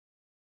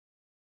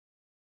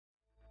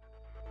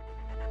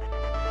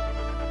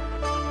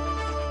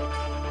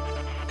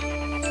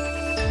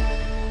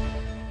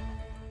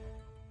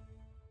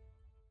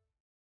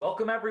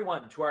Welcome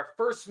everyone to our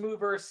First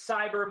Mover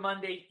Cyber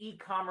Monday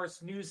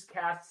e-commerce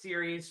newscast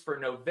series for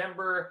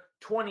November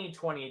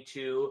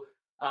 2022.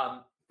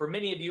 For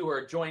many of you who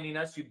are joining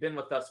us, you've been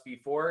with us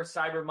before.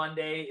 Cyber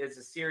Monday is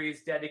a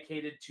series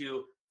dedicated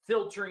to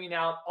filtering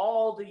out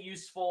all the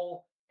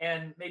useful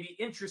and maybe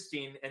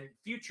interesting and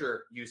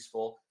future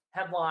useful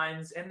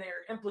headlines and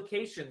their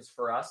implications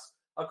for us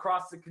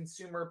across the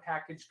consumer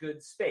packaged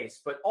goods space,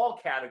 but all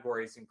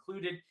categories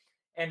included,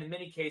 and in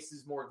many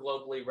cases more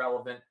globally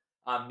relevant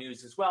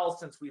news as well,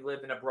 since we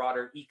live in a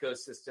broader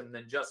ecosystem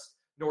than just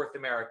North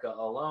America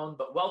alone.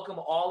 But welcome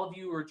all of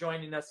you who are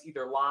joining us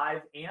either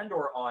live and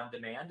or on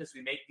demand as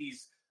we make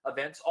these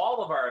events,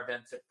 all of our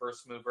events at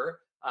First Mover,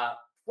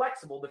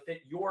 flexible to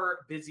fit your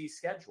busy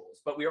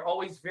schedules. But we are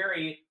always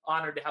very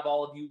honored to have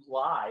all of you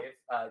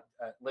live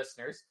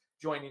listeners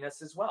joining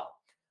us as well.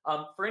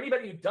 For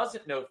anybody who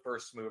doesn't know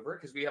First Mover,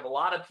 because we have a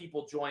lot of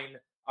people join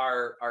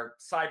our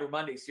Cyber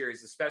Monday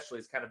series, especially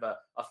as kind of a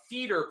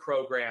feeder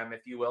program,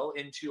 if you will,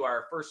 into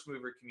our First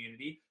Mover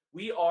community.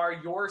 We are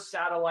your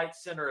satellite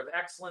center of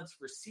excellence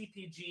for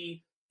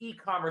CPG,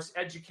 e-commerce,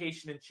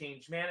 education, and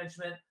change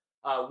management.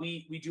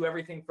 We do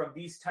everything from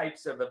these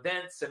types of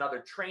events and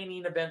other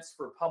training events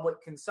for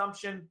public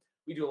consumption.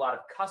 We do a lot of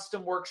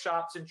custom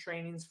workshops and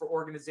trainings for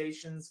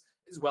organizations,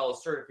 as well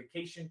as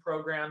certification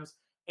programs.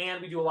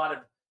 And we do a lot of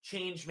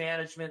change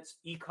management,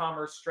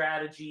 e-commerce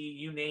strategy,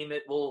 you name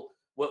it.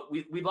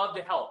 We love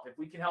to help. If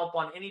we can help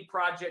on any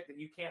project that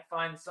you can't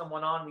find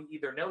someone on, we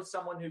either know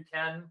someone who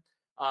can,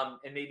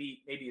 and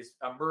maybe is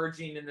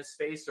emerging in this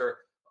space, or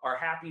are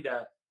happy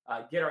to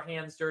get our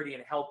hands dirty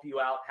and help you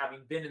out, having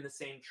been in the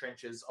same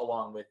trenches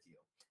along with you.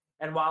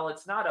 And while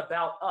it's not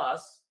about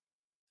us,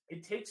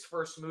 it takes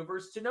first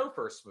movers to know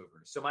first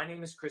movers. So my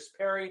name is Chris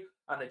Perry.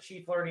 I'm the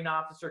Chief Learning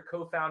Officer,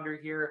 co-founder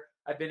here.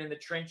 I've been in the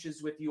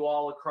trenches with you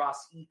all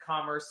across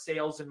e-commerce,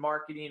 sales and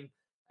marketing,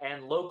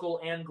 and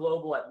local and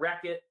global at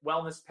Reckitt,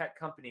 Wellness Pet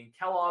Company, and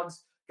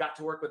Kellogg's. Got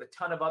to work with a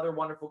ton of other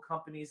wonderful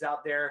companies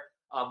out there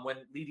when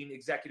leading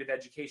executive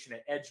education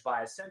at Edge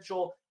by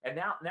Essential. And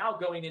now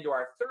going into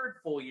our third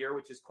full year,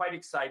 which is quite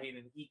exciting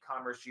in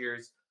e-commerce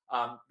years.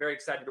 Very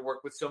excited to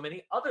work with so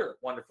many other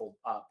wonderful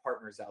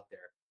partners out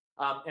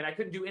there. And I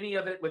couldn't do any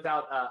of it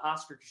without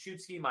Oscar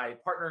Koszewski, my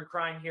partner in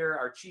crime here,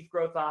 our Chief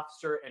Growth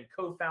Officer and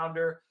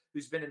co-founder,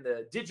 who's been in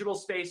the digital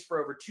space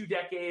for over 2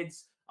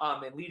 decades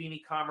and leading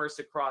e-commerce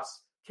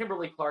across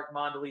Kimberly-Clark,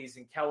 Mondelez,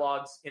 and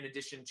Kellogg's, in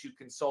addition to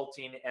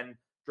consulting and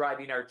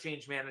driving our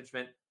change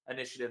management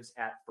initiatives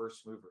at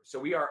First Mover. So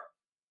we are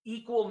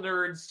equal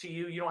nerds to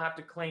you. You don't have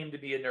to claim to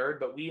be a nerd,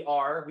 but we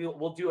are.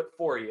 We'll do it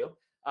for you.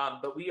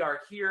 But we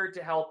are here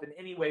to help in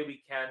any way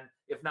we can.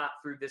 If not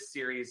through this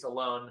series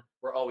alone,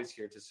 we're always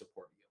here to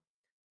support you.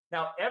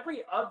 Now,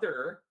 every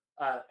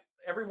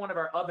one of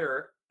our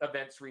other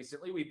events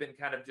recently, we've been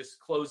kind of just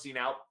closing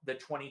out the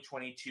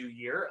 2022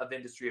 year of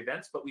industry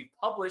events, but we've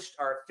published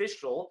our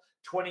official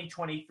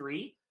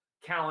 2023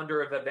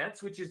 calendar of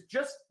events, which is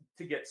just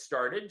to get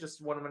started.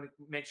 Just want to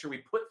make sure we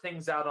put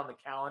things out on the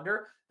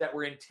calendar that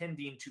we're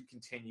intending to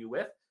continue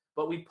with.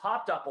 But we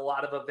popped up a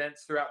lot of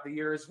events throughout the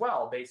year as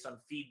well, based on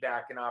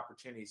feedback and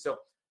opportunities. So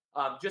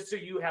just so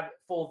you have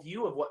full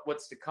view of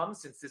what's to come,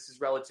 since this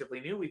is relatively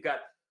new, we've got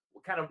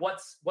kind of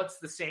what's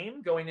the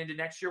same going into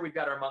next year. We've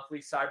got our monthly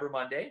Cyber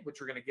Monday, which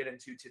we're going to get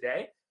into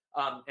today.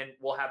 And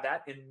we'll have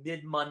that in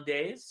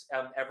mid-Mondays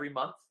every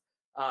month,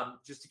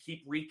 just to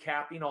keep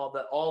recapping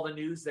all the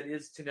news that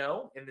is to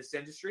know in this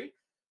industry.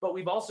 But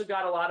we've also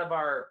got a lot of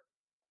our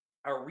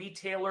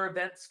retailer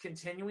events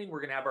continuing. We're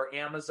going to have our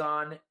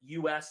Amazon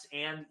US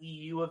and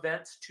EU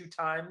events 2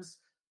 times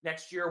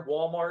next year.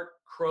 Walmart,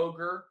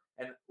 Kroger,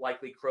 and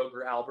likely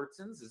Kroger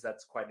Albertsons, as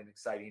that's quite an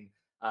exciting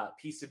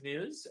piece of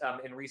news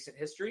in recent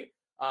history.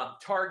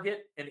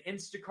 Target and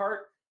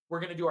Instacart. We're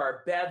going to do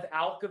our Bev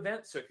Alc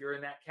event. So if you're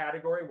in that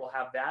category, we'll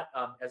have that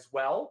as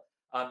well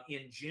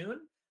in June.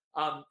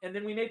 And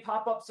then we may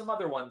pop up some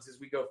other ones as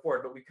we go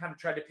forward, but we kind of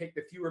tried to pick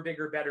the fewer,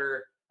 bigger,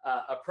 better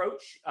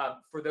approach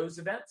for those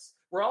events.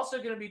 We're also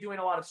going to be doing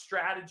a lot of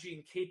strategy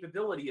and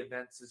capability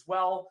events as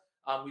well.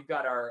 We've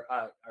got our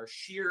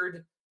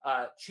shared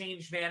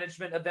change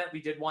management event.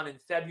 We did one in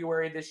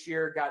February this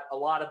year, got a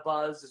lot of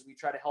buzz as we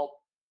try to help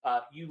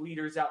you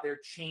leaders out there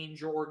change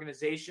your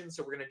organization.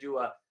 So we're going to do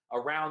a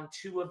round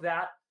 2 of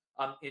that.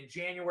 In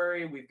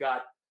January, we've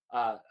got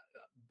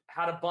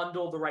how to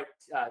bundle the right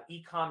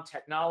e-com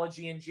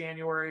technology in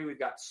January. We've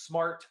got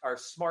our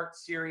Smart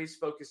series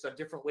focused on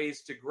different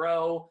ways to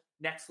grow,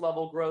 next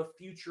level growth,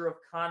 future of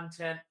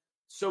content,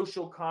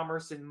 social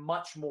commerce, and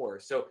much more.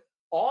 So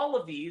all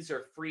of these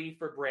are free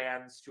for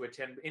brands to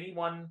attend. Any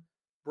one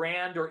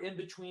brand or in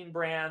between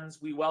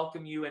brands, we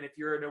welcome you. And if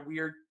you're in a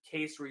weird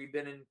case where you've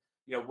been in,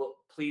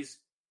 please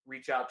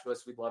reach out to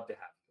us. We'd love to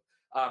have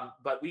you.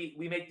 But we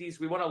make these,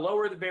 we want to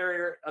lower the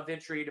barrier of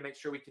entry to make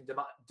sure we can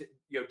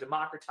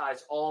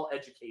democratize all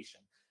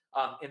education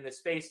in this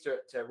space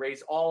to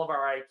raise all of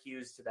our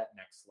IQs to that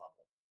next level.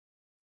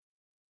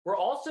 We're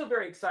also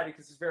very excited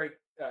because it's very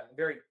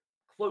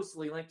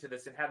closely linked to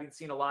this, and having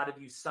seen a lot of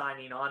you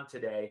signing on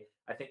today,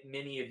 I think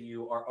many of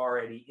you are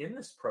already in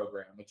this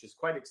program, which is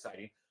quite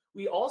exciting.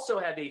 We also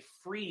have a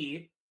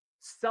free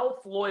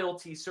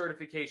self-loyalty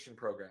certification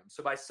program.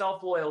 So by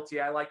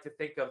self-loyalty, I like to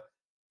think of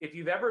if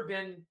you've ever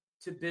been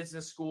to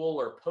business school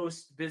or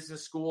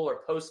post-business school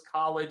or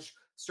post-college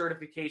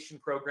certification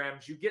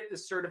programs, you get the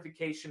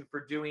certification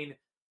for doing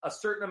a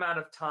certain amount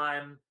of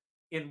time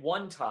in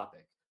one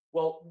topic.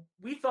 Well,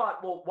 we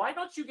thought, well, why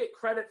don't you get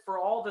credit for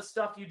all the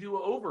stuff you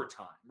do over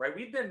time, right?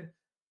 We've been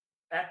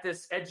at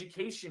this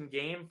education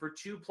game for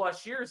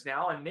 2+ years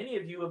now, and many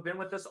of you have been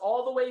with us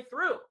all the way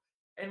through.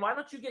 And why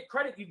don't you get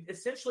credit? You've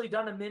essentially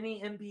done a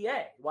mini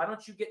MBA. Why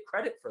don't you get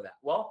credit for that?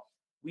 Well,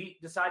 we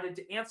decided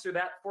to answer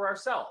that for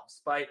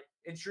ourselves by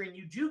ensuring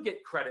you do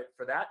get credit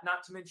for that,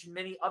 not to mention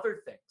many other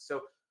things.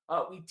 So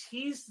we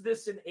teased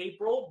this in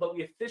April, but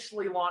we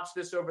officially launched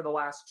this over the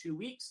last 2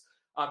 weeks.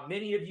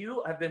 Many of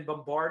you have been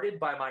bombarded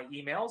by my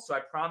emails, so I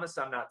promise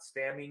I'm not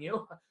spamming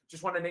you.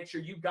 Just want to make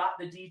sure you got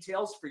the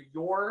details for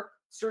your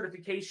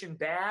certification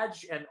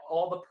badge and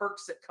all the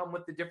perks that come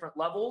with the different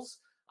levels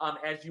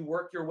as you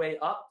work your way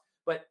up.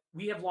 But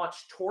we have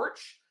launched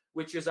Torch,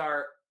 which is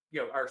our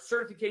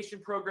certification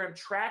program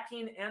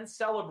tracking and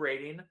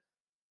celebrating,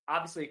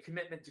 obviously, a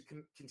commitment to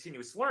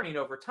continuous learning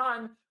over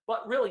time,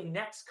 but really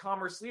next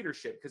commerce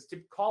leadership, because to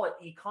call it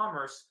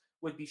e-commerce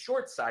would be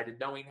short-sighted,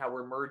 knowing how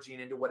we're merging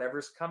into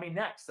whatever's coming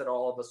next that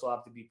all of us will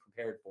have to be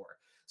prepared for.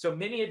 So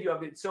many of you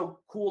have been so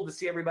cool to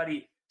see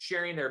everybody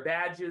sharing their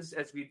badges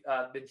as we've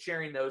been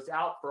sharing those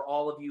out for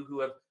all of you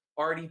who have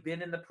already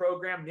been in the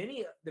program.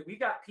 We've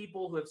got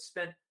people who have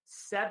spent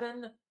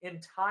 7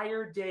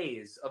 entire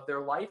days of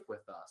their life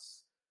with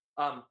us,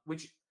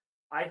 which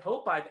I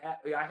hope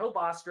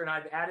Oscar and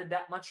I've added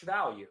that much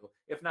value,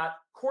 if not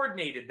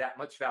coordinated that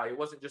much value. It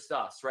wasn't just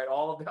us, right?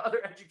 All of the other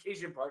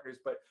education partners,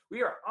 but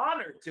we are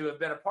honored to have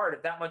been a part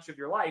of that much of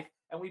your life,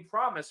 and we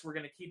promise we're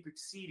going to keep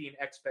exceeding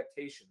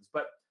expectations.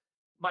 But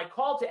my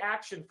call to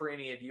action for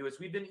any of you is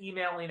we've been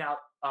emailing out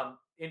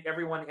in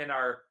everyone in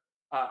our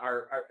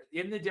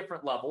in the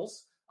different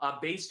levels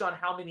based on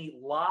how many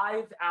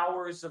live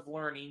hours of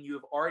learning you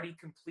have already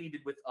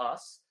completed with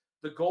us.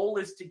 The goal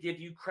is to give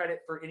you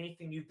credit for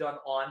anything you've done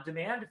on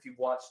demand. If you've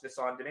watched this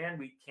on demand,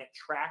 we can't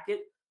track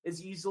it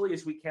as easily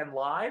as we can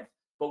live,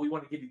 but we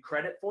want to give you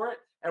credit for it.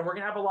 And we're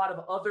going to have a lot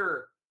of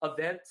other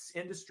events,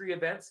 industry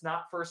events,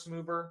 not First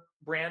Mover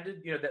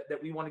branded,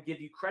 that we want to give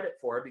you credit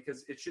for,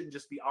 because it shouldn't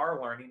just be our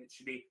learning. It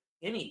should be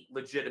any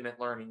legitimate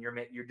learning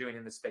you're doing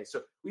in this space.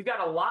 So we've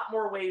got a lot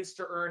more ways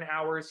to earn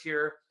hours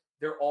here.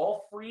 They're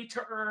all free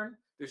to earn.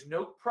 There's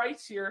no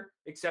price here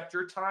except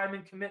your time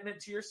and commitment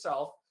to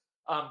yourself.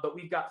 But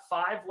we've got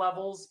 5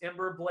 levels: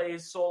 Ember,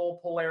 Blaze, Soul,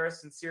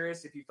 Polaris, and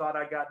Sirius. If you thought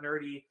I got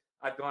nerdy,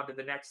 I've gone to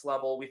the next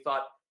level. We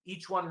thought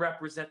each one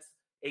represents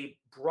a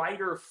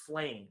brighter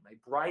flame, a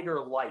brighter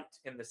light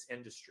in this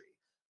industry,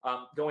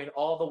 going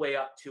all the way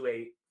up to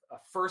a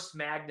first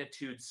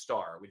magnitude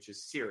star, which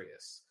is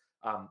Sirius.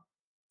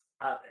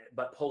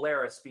 But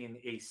Polaris being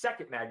a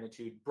second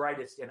magnitude,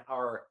 brightest in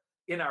our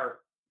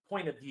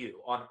point of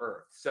view on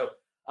Earth. So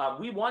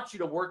we want you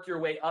to work your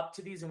way up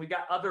to these, and we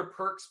got other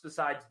perks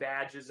besides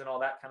badges and all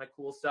that kind of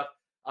cool stuff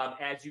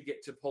as you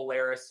get to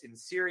Polaris and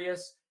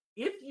Sirius.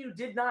 If you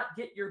did not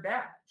get your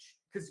badge,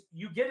 because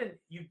you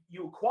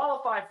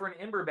qualify for an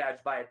Ember badge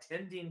by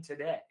attending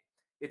today.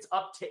 It's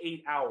up to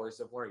 8 hours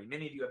of learning.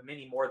 Many of you have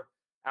many more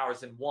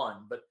hours than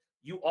one, but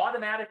you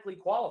automatically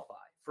qualify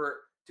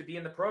to be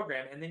in the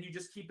program, and then you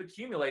just keep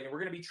accumulating. We're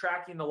going to be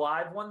tracking the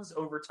live ones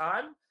over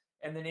time.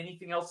 And then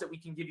anything else that we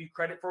can give you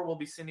credit for, we'll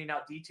be sending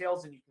out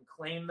details, and you can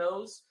claim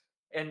those.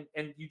 And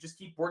you just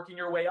keep working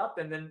your way up.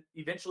 And then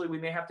eventually we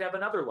may have to have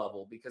another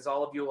level, because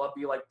all of you will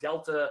be like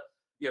Delta,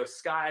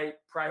 Sky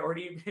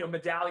priority,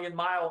 medallion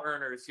mile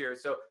earners here.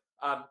 So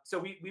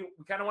we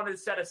kind of wanted to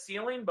set a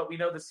ceiling, but we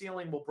know the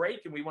ceiling will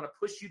break, and we want to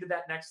push you to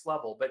that next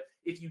level. But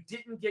if you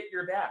didn't get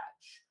your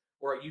badge,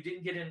 or you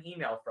didn't get an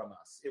email from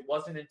us, it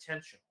wasn't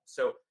intentional.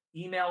 So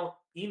email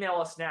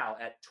us now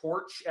at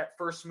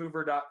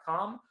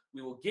torch@firstmover.com.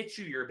 We will get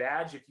you your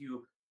badge.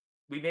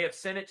 We may have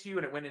sent it to you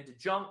and it went into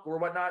junk or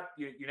whatnot.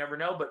 You never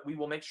know, but we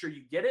will make sure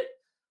you get it.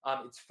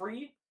 It's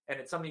free, and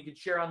it's something you can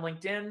share on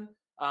LinkedIn,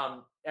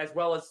 as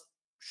well as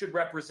should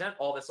represent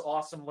all this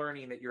awesome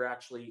learning that you're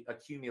actually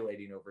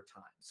accumulating over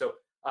time. So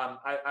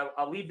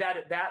I'll leave that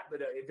at that,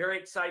 but very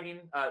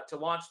exciting to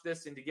launch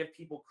this and to give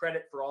people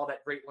credit for all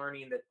that great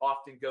learning that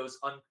often goes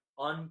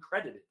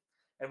uncredited.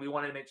 And we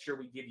wanted to make sure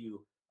we give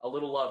you a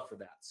little love for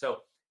that.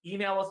 So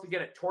email us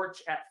again at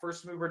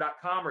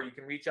torch@firstmover.com, or you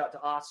can reach out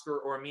to Oscar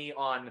or me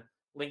on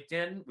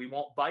LinkedIn. We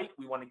won't bite.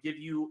 We want to give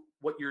you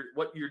what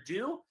you're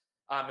due,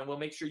 and we'll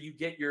make sure you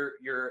get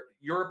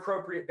your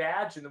appropriate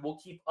badge, and then we'll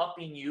keep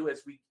upping you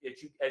as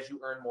you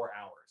earn more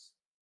hours.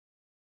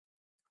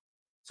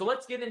 So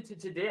let's get into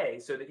today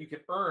so that you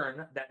can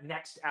earn that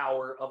next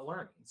hour of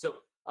learning.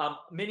 So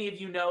many of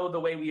you know the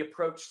way we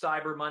approach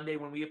Cyber Monday.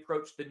 When we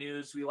approach the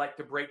news, we like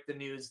to break the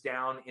news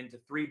down into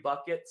 3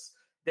 buckets.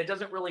 That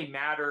doesn't really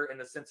matter in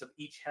the sense of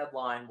each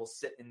headline will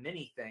sit in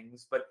many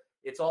things, but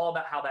it's all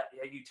about how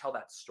you tell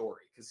that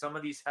story. Because some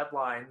of these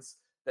headlines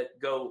that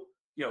go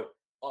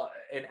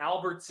an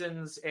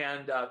Albertsons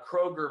and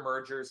Kroger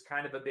merger is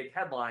kind of a big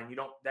headline.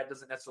 That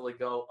doesn't necessarily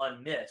go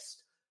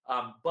unmissed.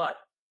 But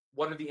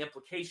what are the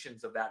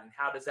implications of that, and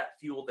how does that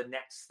fuel the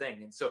next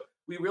thing? And so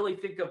we really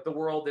think of the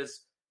world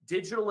as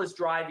digital is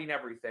driving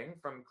everything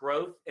from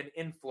growth and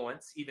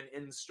influence, even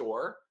in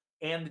store,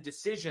 and the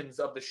decisions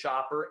of the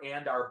shopper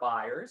and our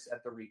buyers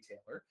at the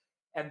retailer.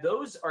 And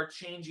those are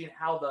changing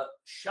how the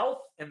shelf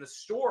and the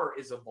store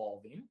is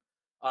evolving,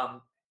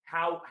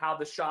 how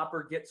the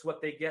shopper gets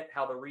what they get,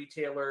 how the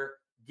retailer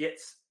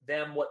gets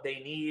them what they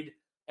need,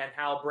 and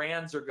how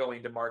brands are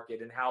going to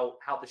market, and how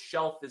the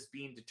shelf is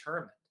being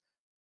determined.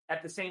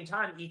 At the same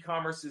time,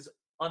 e-commerce is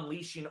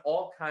unleashing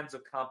all kinds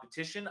of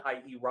competition,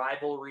 i.e.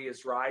 rivalry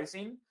is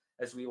rising,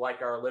 as we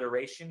like our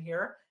alliteration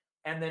here.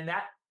 And then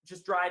that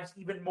just drives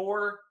even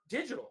more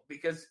digital,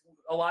 because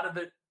a lot of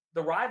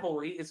the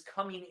rivalry is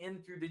coming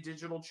in through the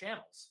digital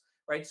channels,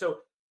 right? So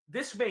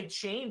this may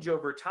change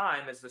over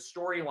time as the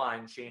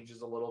storyline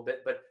changes a little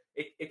bit, but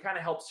it kind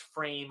of helps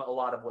frame a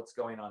lot of what's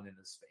going on in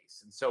this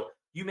space. And so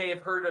you may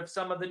have heard of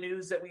some of the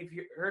news that we've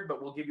heard,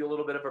 but we'll give you a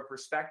little bit of a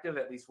perspective,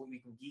 at least we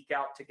can geek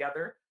out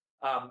together.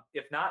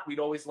 If not, we'd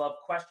always love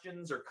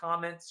questions or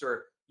comments,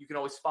 or you can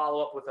always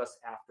follow up with us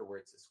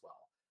afterwards as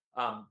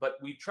well. But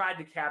we tried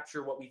to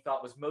capture what we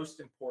thought was most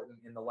important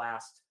in the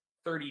last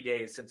 30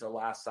 days since our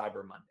last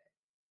Cyber Monday.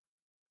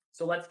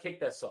 So let's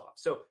kick this off.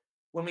 So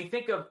when we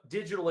think of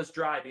digital as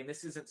driving,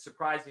 this isn't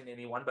surprising to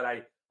anyone, but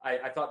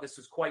I thought this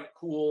was quite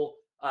cool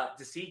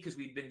to see, because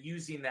we've been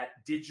using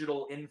that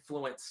digital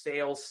influence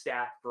sales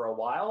stat for a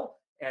while.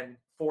 And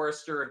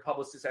Forrester and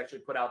Publicis actually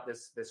put out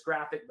this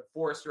graphic, but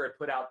Forrester had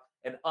put out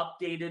an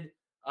updated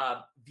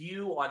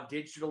view on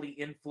digitally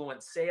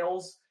influenced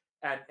sales.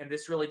 And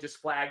this really just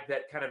flagged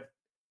that kind of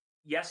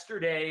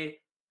yesterday,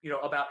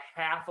 about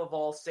half of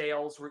all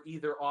sales were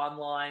either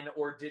online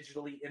or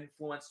digitally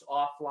influenced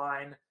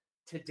offline.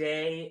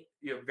 Today,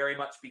 very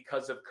much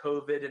because of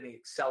COVID and the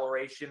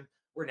acceleration,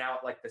 we're now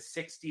at like the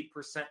 60%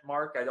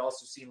 mark. I'd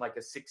also seen like a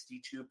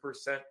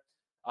 62%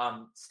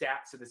 stat.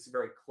 So this is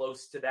very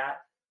close to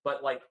that.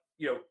 But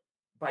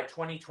by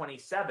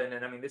 2027,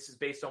 and I mean, this is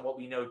based on what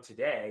we know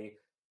today,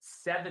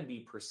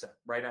 70%,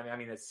 right? I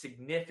mean, a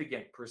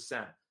significant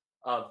percent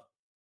of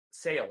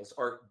sales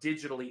are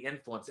digitally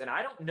influenced. And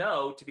I don't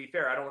know, to be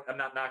fair, I'm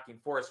not knocking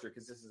Forrester,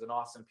 because this is an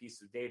awesome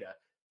piece of data.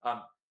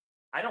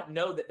 I don't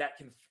know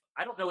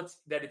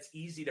that it's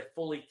easy to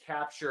fully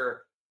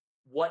capture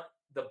what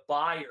the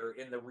buyer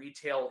in the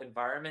retail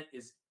environment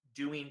is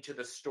doing to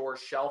the store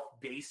shelf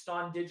based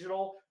on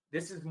digital.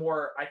 This is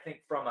more, I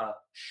think, from a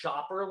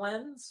shopper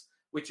lens,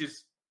 which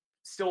is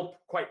still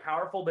quite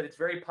powerful, but it's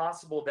very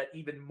possible that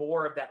even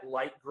more of that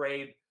light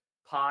gray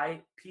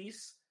pie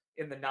piece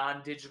in the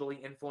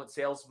non-digitally influenced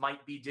sales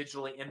might be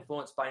digitally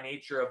influenced by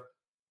nature of,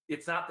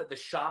 it's not that the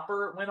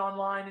shopper went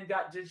online and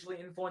got digitally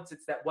influenced,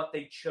 it's that what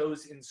they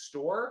chose in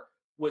store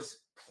was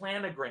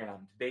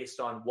planogrammed based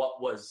on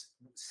what was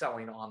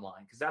selling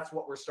online. Because that's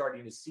what we're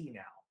starting to see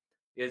now,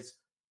 is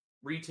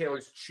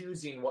retailers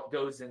choosing what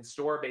goes in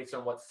store based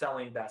on what's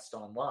selling best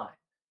online.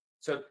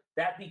 So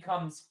that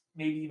becomes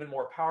maybe even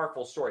more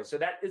powerful story. So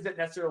that isn't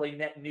necessarily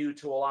net new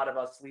to a lot of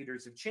us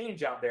leaders of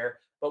change out there,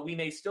 but we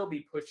may still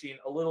be pushing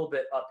a little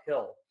bit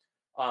uphill,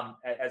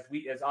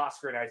 as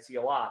Oscar and I see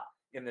a lot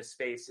in this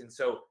space. And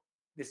so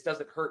this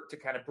doesn't hurt to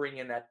kind of bring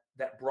in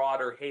that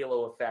broader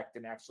halo effect,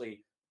 and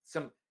actually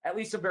at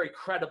least some very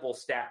credible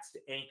stats to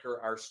anchor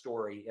our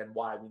story and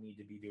why we need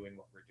to be doing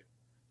what we're doing.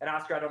 And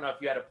Oscar, I don't know if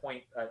you had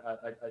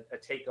a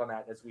take on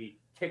that as we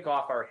kick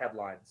off our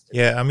headlines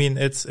today. Yeah, I mean,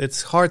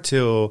 it's hard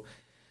to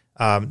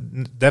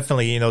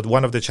definitely,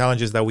 one of the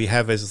challenges that we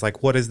have is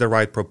like, what is the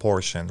right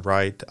proportion,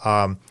 right?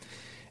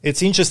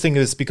 It's interesting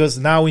is because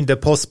now in the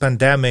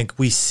post-pandemic,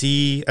 we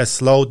see a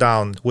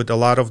slowdown with a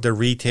lot of the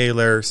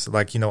retailers,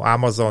 like,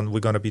 Amazon. We're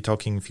going to be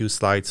talking a few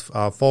slides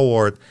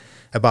forward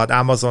about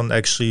Amazon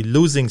actually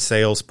losing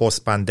sales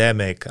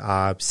post-pandemic.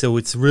 So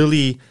it's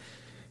really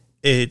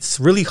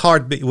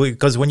hard,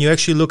 because when you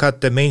actually look at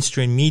the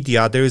mainstream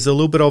media, there is a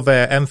little bit of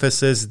an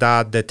emphasis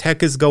that the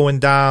tech is going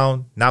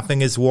down,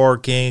 nothing is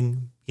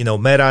working,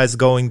 Meta is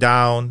going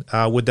down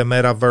with the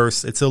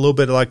metaverse. It's a little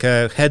bit like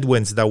a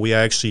headwinds that we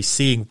are actually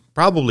seeing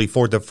probably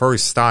for the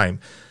first time,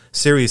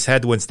 serious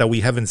headwinds that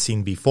we haven't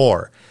seen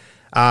before.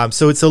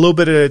 So it's a little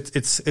bit,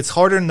 it's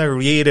harder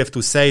narrative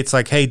to say it's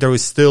like, hey, there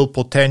is still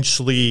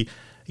potentially,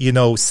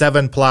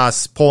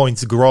 7+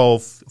 points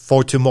growth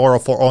for tomorrow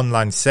for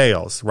online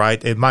sales,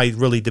 right? It might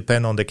really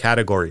depend on the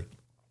category.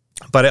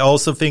 But I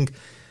also think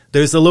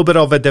there's a little bit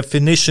of a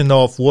definition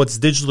of what's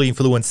digitally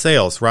influenced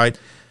sales, right?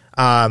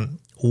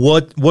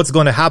 What's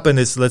going to happen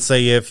is, let's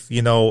say if,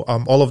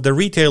 all of the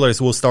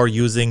retailers will start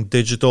using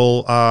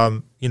digital,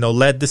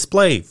 LED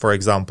display, for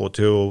example,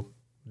 to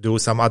do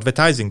some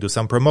advertising, do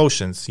some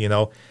promotions,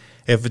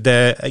 if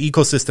the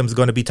ecosystem is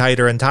going to be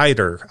tighter and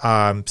tighter.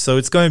 So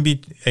it's going to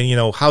be,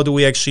 how do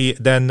we actually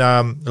then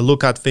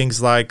look at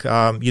things like,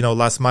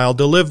 last mile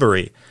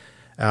delivery?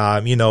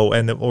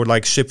 or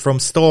like ship from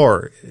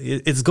store.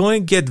 It's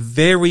going to get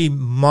very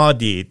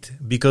muddied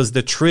because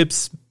the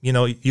trips,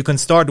 you can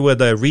start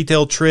with a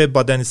retail trip,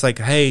 but then it's like,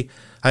 hey,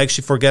 I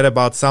actually forget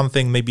about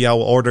something. Maybe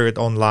I'll order it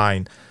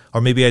online, or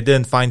maybe I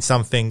didn't find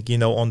something,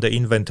 on the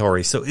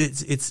inventory. So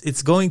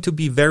it's going to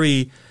be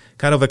very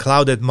kind of a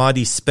clouded,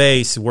 muddy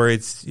space where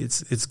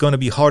it's going to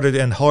be harder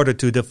and harder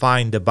to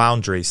define the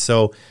boundaries.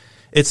 So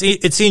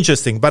it's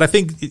interesting, but I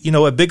think,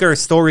 a bigger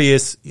story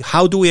is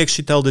how do we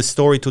actually tell this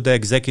story to the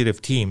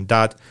executive team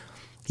that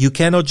you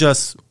cannot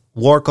just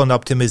work on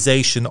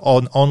optimization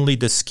on only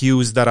the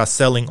SKUs that are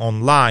selling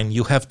online.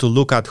 You have to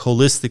look at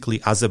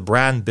holistically as a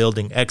brand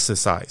building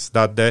exercise,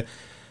 that the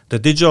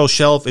digital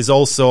shelf is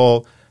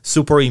also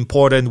super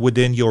important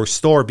within your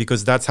store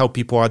because that's how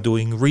people are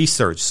doing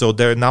research. So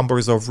their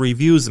numbers of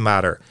reviews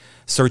matter,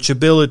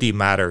 searchability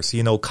matters,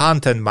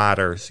 content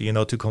matters,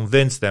 to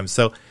convince them.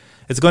 So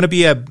it's going to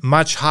be a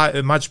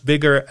much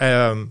bigger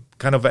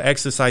kind of an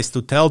exercise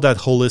to tell that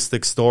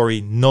holistic story,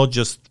 not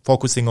just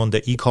focusing on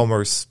the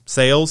e-commerce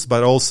sales,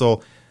 but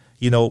also,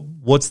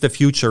 what's the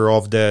future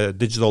of the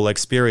digital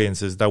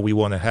experiences that we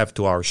want to have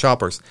to our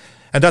shoppers.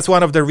 And that's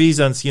one of the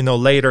reasons,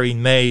 later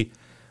in May,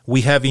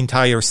 we have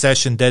entire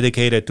session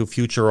dedicated to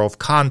future of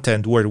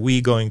content where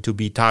we're going to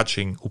be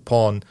touching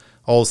upon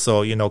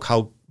also,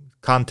 how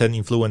content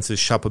influences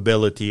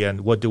shoppability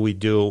and what do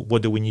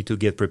we need to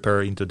get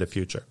prepared into the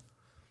future.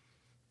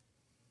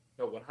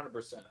 No,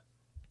 100%.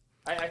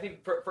 I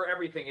think for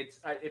everything,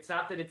 it's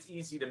not that it's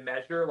easy to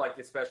measure, like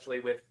especially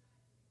with,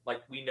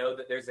 like we know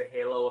that there's a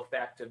halo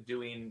effect of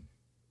doing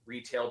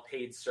retail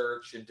paid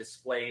search and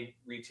display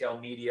retail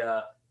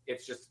media.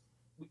 It's just,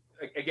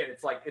 again,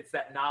 it's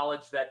that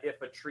knowledge that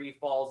if a tree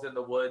falls in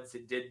the woods,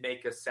 it did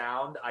make a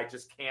sound. I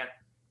just can't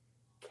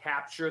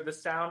capture the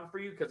sound for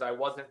you because I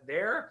wasn't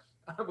there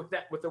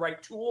with the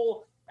right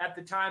tool at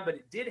the time, but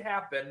it did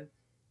happen,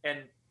 and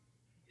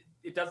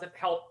it doesn't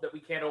help that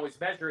we can't always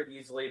measure it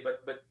easily,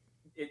 but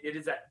it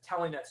is that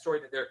telling that story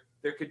that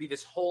there could be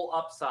this whole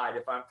upside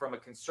if I'm from a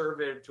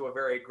conservative to a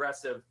very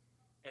aggressive,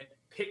 and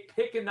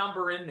pick a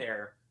number in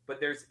there, but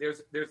there's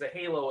a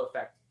halo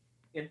effect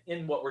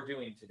in what we're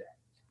doing today.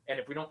 And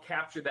if we don't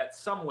capture that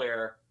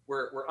somewhere,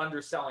 we're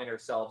underselling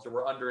ourselves or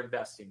we're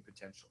underinvesting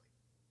potentially.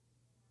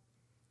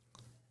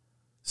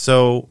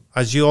 So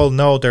as you all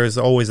know, there's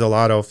always a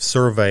lot of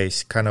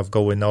surveys kind of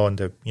going on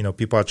that,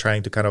 people are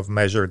trying to kind of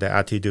measure the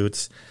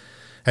attitudes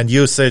and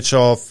usage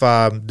of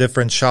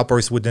different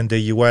shoppers within the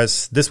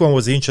US. This one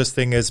was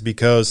interesting is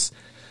because,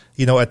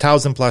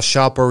 1,000+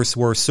 shoppers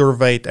were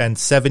surveyed and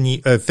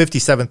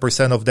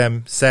 57% of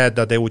them said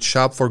that they would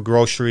shop for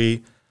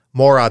grocery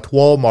more at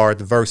Walmart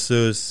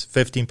versus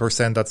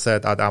 15% that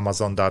said at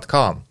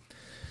Amazon.com.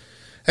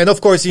 And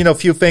of course, a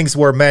few things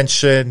were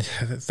mentioned,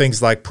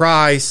 things like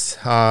price,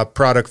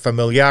 product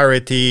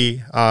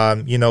familiarity,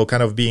 kind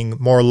of being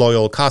more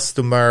loyal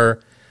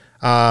customer.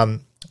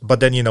 But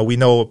then, we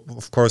know,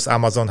 of course,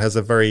 Amazon has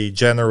a very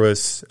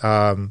generous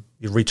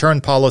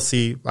return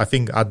policy. I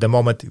think at the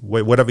moment,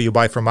 whatever you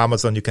buy from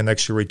Amazon, you can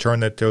actually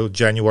return it till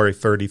January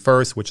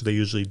 31st, which they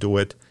usually do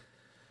it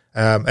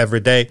every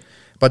day.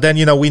 But then,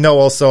 we know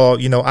also,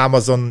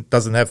 Amazon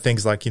doesn't have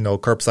things like,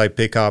 curbside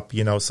pickup,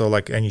 so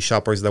like any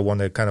shoppers that want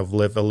to kind of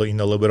live in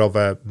a little bit of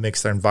a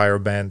mixed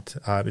environment,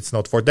 it's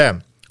not for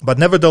them. But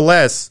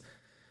nevertheless,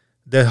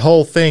 the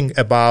whole thing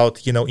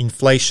about,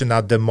 inflation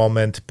at the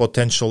moment,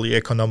 potentially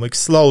economic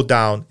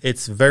slowdown,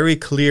 it's very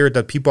clear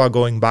that people are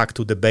going back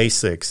to the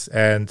basics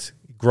and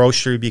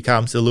grocery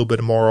becomes a little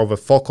bit more of a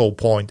focal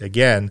point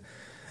again.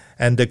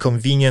 And the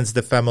convenience,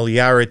 the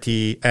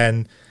familiarity,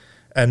 and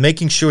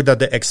making sure that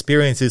the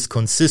experience is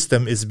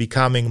consistent is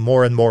becoming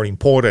more and more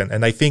important.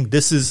 And I think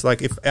this is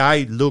like, if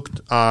I looked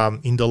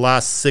in the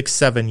last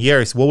 6-7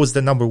 years, what was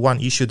the number one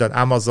issue that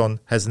Amazon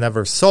has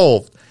never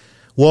solved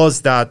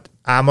was that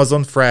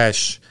Amazon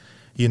Fresh,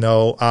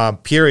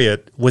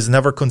 period, was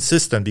never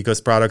consistent because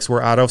products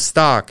were out of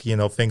stock,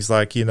 things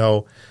like,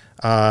 for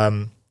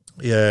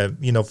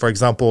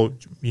example,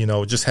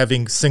 just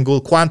having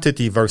single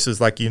quantity versus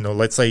like,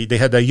 let's say they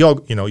had a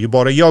yogurt, you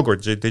bought a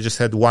yogurt, they just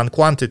had one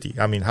quantity.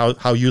 I mean,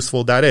 how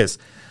useful that is.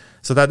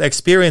 So that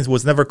experience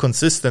was never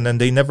consistent and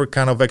they never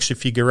kind of actually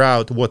figure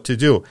out what to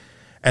do.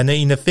 And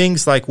in the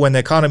things like when the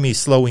economy is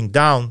slowing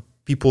down,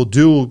 people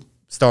do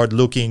start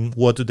looking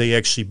what do they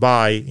actually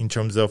buy in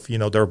terms of,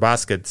 their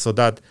basket. So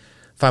that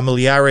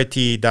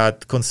familiarity,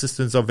 that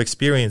consistency of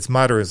experience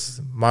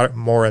matters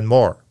more and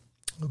more.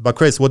 But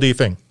Chris, what do you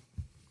think?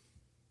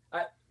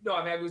 No,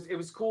 I mean, it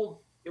was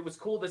cool. It was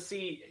cool to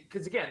see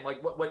because again,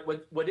 like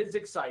what is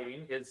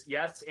exciting is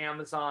yes,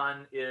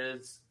 Amazon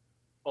is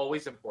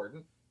always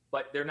important,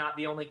 but they're not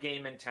the only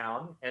game in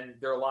town, and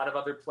there are a lot of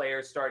other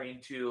players starting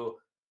to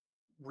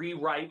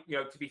rewrite.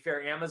 To be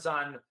fair,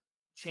 Amazon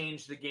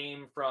changed the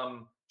game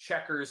from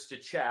checkers to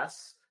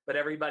chess, but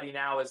everybody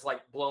now is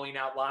like blowing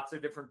out lots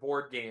of different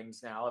board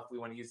games now, if we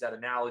want to use that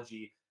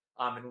analogy,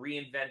 and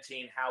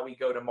reinventing how we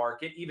go to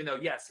market. Even though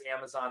yes,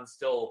 Amazon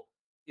still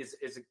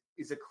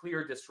is a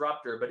clear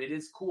disruptor, but it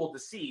is cool to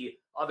see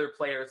other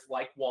players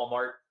like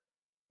Walmart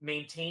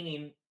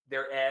maintaining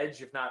their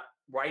edge, if not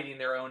writing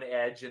their own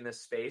edge in this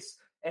space.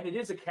 And it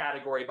is a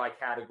category by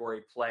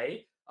category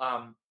play,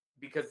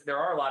 because there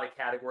are a lot of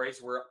categories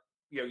where,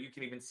 you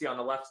can even see on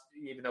the left,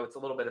 even though it's a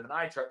little bit of an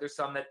eye chart, there's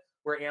some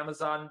where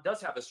Amazon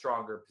does have a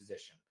stronger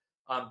position,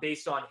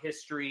 based on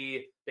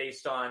history,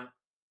 based on,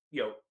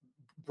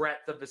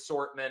 breadth of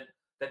assortment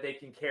that they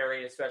can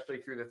carry, especially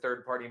through the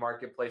third-party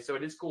marketplace. So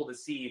it is cool to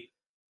see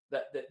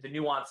the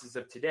nuances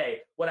of today.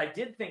 What I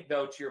did think,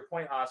 though, to your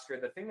point, Oscar,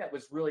 the thing that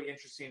was really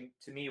interesting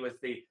to me was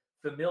the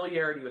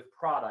familiarity with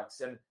products.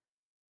 And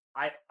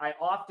I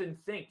often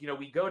think,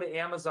 we go to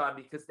Amazon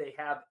because they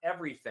have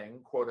everything,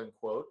 quote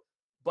unquote,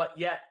 but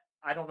yet,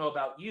 I don't know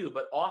about you,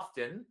 but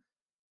often,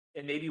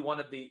 and maybe one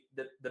of the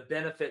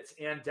benefits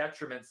and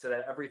detriments to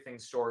that everything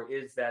store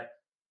is that,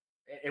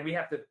 and we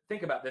have to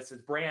think about this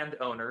as brand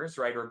owners,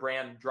 right, or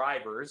brand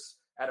drivers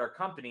at our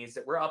companies,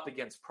 that we're up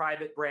against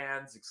private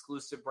brands,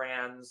 exclusive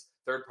brands,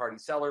 third-party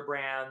seller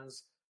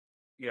brands,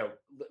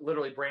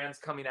 literally brands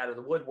coming out of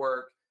the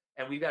woodwork.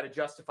 And we've got to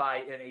justify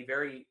in a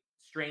very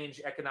strange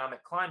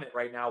economic climate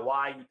right now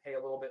why you pay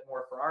a little bit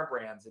more for our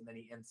brands in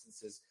many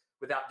instances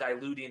without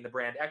diluting the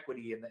brand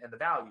equity and the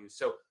value.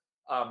 So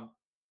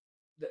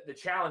the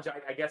challenge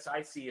I guess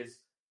I see is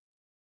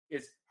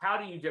how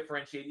do you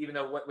differentiate, even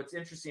though what's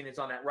interesting is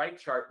on that right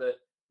chart,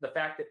 the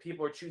fact that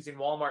people are choosing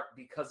Walmart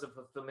because of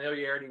the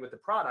familiarity with the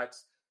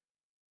products.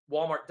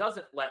 Walmart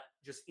doesn't let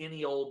just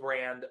any old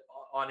brand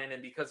on in,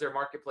 and because their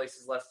marketplace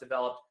is less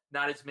developed,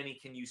 not as many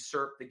can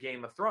usurp the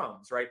Game of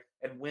Thrones, right?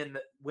 And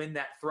win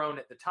that throne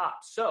at the top.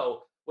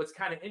 So what's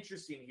kind of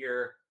interesting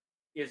here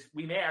is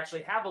we may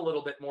actually have a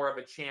little bit more of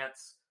a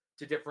chance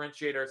to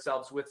differentiate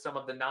ourselves with some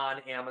of the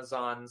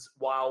non-Amazons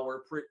while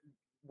we're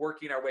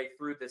working our way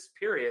through this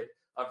period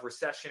of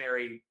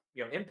recessionary,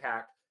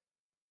 impact.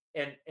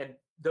 And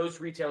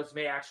those retailers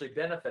may actually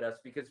benefit us,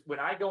 because when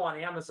I go on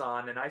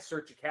Amazon and I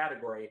search a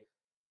category,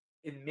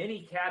 in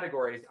many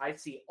categories, I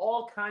see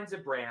all kinds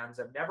of brands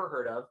I've never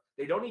heard of.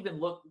 They don't even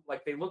look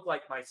like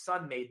my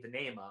son made the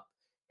name up.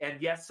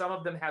 And yes, some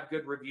of them have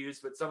good reviews,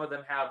 but some of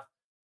them have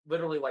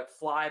literally like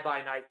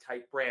fly-by-night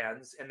type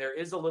brands. And there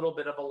is a little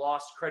bit of a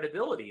lost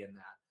credibility in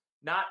that.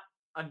 Not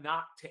a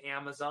knock to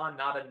Amazon,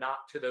 not a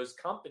knock to those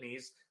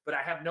companies, but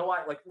I have no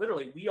idea. Like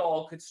literally, we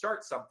all could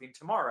start something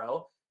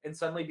tomorrow and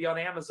suddenly be on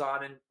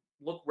Amazon and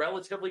look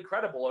relatively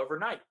credible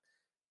overnight,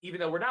 even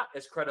though we're not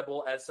as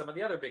credible as some of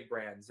the other big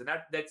brands. And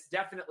that's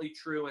definitely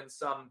true in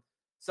some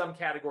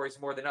categories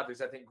more than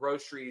others. I think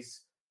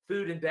groceries,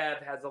 food and bev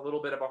has a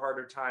little bit of a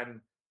harder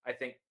time, I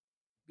think,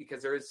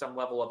 because there is some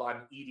level of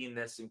I'm eating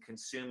this and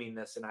consuming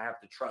this, and I have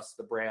to trust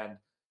the brand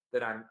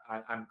that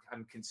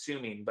I'm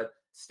consuming. But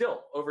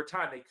still, over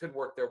time, they could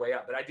work their way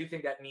up. But I do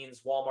think that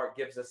means Walmart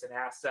gives us an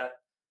asset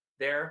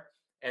there,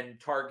 and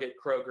Target,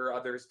 Kroger,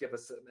 others give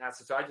us an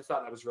asset. So I just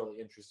thought that was really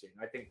interesting.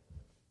 I think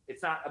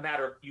it's not a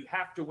matter of you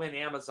have to win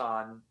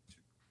Amazon.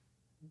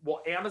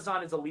 Well,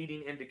 Amazon is a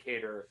leading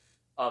indicator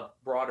of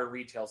broader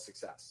retail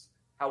success.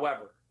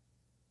 However,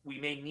 we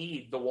may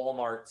need the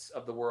Walmarts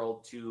of the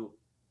world to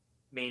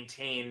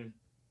maintain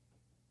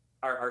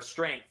our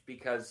strength,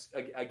 because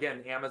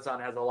again, Amazon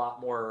has a lot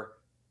more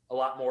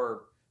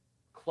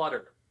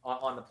clutter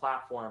on the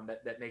platform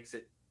that makes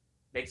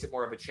it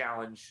more of a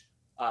challenge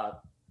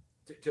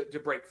to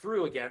break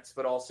through against,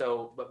 but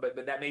also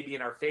but that may be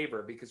in our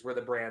favor because we're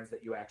the brands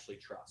that you actually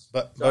trust.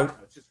 But I don't know,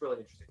 it's just really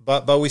interesting.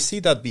 But we see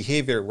that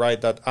behavior, right?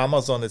 That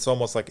Amazon, it's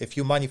almost like if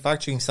you're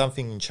manufacturing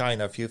something in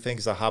China, a few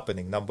things are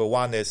happening. Number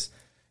one is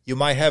you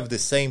might have the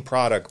same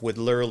product with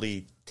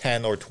literally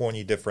 10 or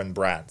 20 different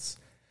brands.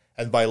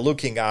 And by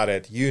looking at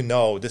it,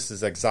 this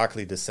is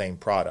exactly the same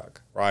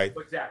product, right?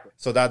 Exactly.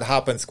 So that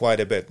happens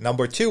quite a bit.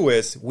 Number two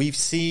is we've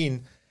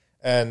seen,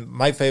 and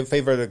my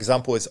favorite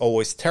example is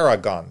always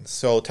Theragun.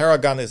 So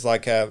Theragun is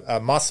like a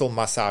muscle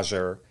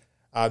massager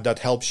that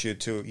helps you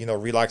to,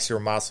 relax your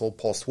muscle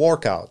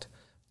post-workout.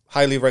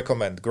 Highly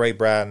recommend. Great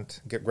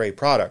brand, great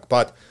product.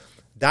 But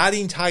that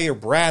entire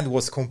brand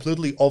was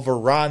completely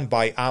overrun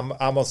by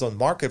Amazon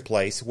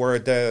Marketplace, where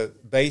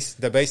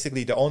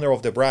basically the owner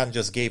of the brand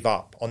just gave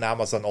up on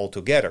Amazon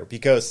altogether,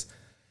 because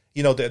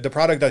the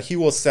product that he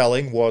was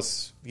selling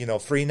was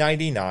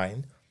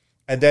 $3.99,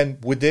 and then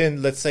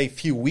within, let's say,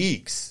 few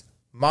weeks,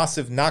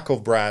 massive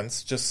knockoff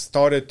brands just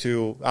started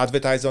to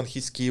advertise on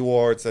his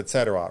keywords,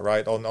 etc.,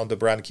 right, on the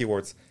brand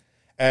keywords,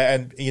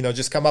 and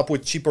just come up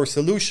with cheaper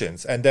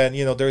solutions. And then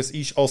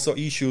there's also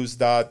issues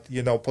that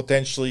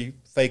potentially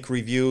fake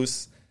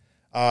reviews,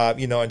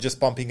 and just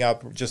pumping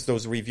up just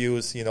those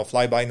reviews,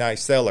 fly-by-night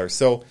sellers.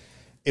 So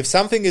if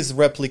something is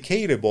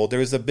replicatable,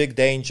 there is a big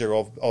danger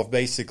of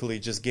basically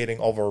just getting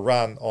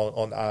overrun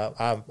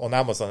on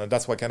Amazon, and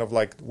that's why kind of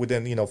like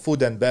within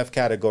food and bev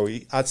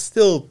category, it's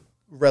still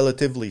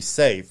relatively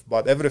safe,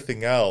 but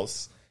everything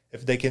else,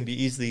 if they can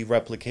be easily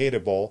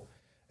replicatable,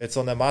 it's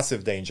on a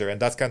massive danger,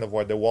 and that's kind of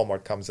where the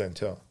Walmart comes in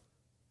too.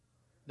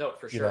 No,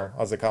 for sure.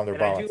 As a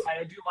counterbalance. And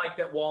I do like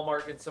that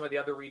Walmart and some of the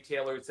other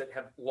retailers that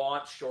have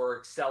launched or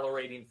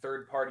accelerating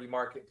third-party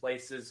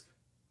marketplaces,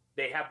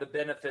 they have the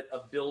benefit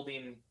of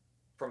building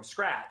from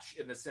scratch,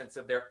 in the sense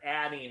of they're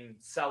adding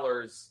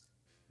sellers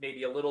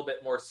maybe a little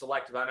bit more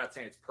selective. I'm not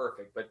saying it's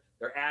perfect, but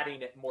they're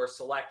adding it more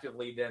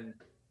selectively than,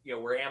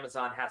 where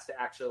Amazon has to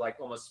actually like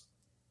almost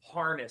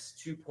harness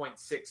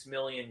 2.6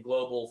 million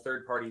global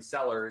third-party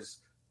sellers,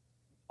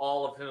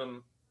 all of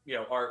whom,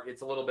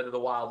 it's a little bit of the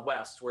Wild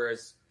West.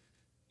 Whereas,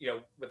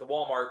 with the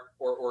Walmart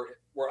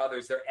or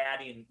others, they're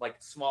adding like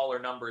smaller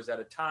numbers at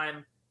a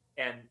time,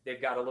 and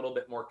they've got a little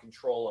bit more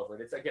control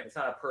over it. It's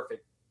not a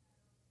perfect,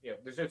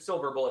 there's no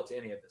silver bullet to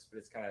any of this, but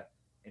it's kind of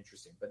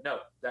interesting. But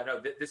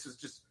this is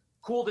just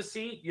cool to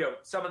see.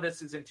 Some of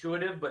this is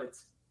intuitive, but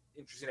it's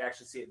interesting to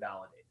actually see it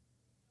validated.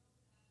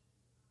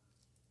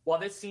 While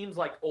this seems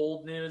like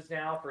old news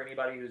now for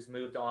anybody who's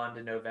moved on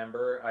to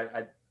November,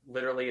 I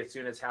literally, as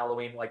soon as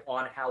Halloween, like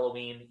on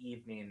Halloween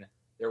evening,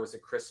 there was a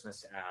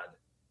Christmas ad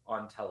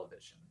on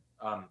television.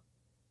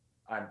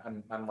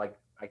 I'm like,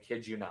 I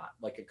kid you not.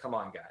 Like, come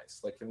on,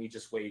 guys. Like, can we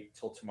just wait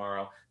till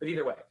tomorrow? But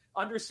either way,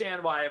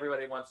 understand why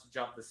everybody wants to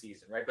jump the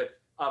season, right? But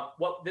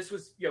what this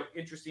was,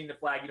 interesting to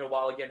flag.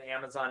 While again,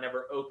 Amazon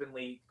never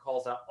openly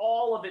calls out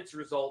all of its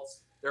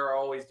results, there are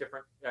always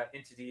different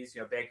entities,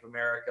 Bank of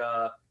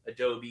America,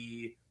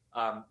 Adobe,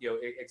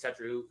 et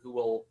cetera, who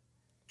will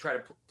try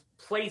to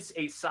place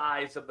a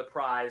size of the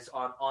prize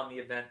on the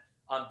event.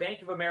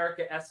 Bank of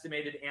America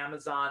estimated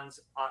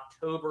Amazon's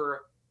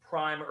October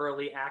Prime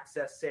Early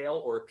Access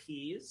Sale, or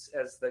PEAS,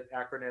 as the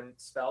acronym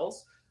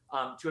spells,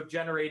 to have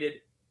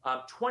generated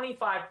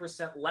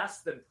 25%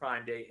 less than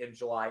Prime Day in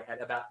July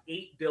at about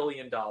 $8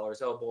 billion.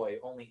 Oh boy,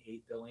 only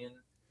 $8 billion.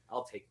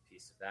 I'll take a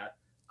piece of that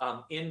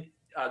in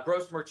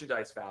gross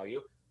merchandise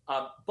value.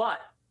 But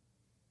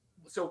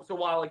so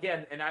while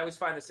again, and I always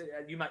find this,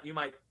 you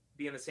might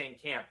be in the same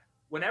camp.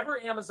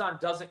 Whenever Amazon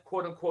doesn't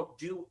quote unquote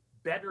do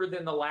better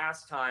than the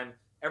last time,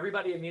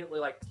 everybody immediately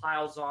like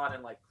piles on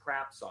and like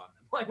craps on them.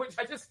 Like, which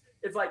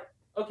it's like,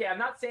 okay, I'm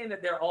not saying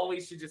that they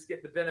always should just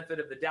get the benefit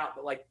of the doubt,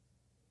 but like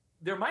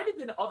there might have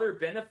been other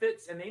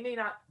benefits, and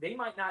they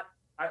might not.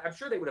 I'm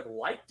sure they would have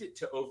liked it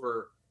to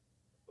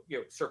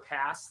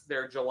surpass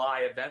their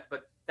July event,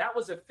 but that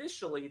was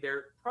officially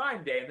their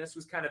Prime Day, and this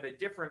was kind of a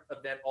different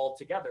event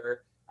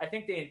altogether. I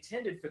think they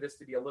intended for this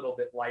to be a little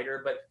bit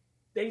lighter, but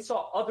they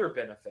saw other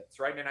benefits,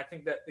 right? And I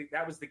think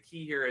that was the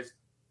key here is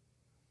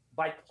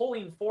by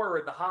pulling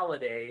forward the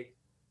holidays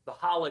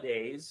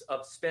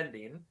of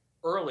spending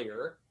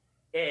earlier,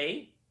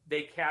 they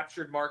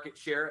captured market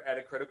share at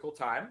a critical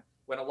time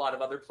when a lot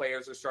of other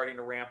players are starting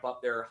to ramp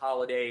up their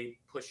holiday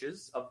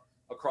pushes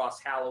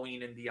across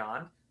Halloween and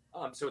beyond.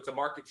 So it's a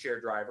market share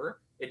driver.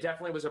 It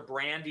definitely was a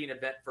branding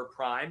event for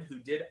Prime, who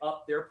did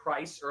up their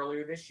price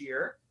earlier this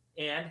year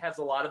and has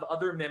a lot of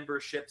other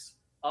memberships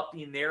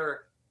upping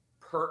their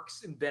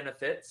perks and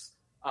benefits.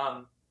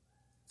 So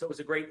it was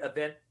a great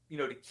event,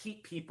 to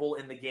keep people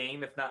in the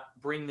game, if not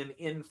bring them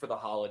in for the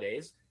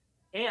holidays.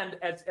 And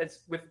as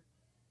with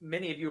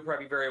many of you are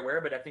probably very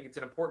aware, but I think it's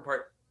an important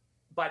part,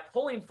 by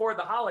pulling forward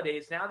the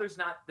holidays, now there's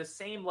not the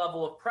same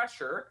level of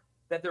pressure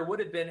that there would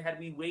have been had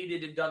we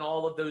waited and done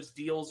all of those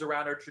deals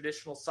around our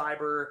traditional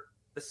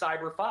the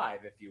Cyber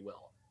 5, if you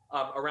will,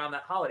 around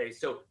that holiday.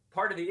 So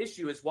part of the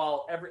issue is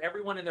while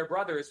everyone and their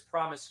brothers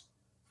promise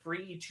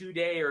free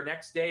 2-day or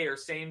next day or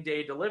same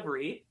day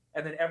delivery,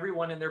 and then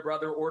everyone and their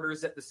brother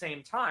orders at the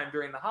same time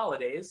during the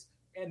holidays,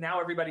 and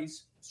now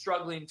everybody's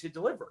struggling to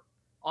deliver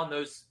on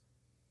those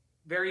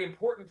very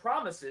important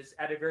promises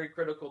at a very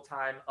critical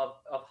time of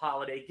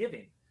holiday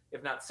giving,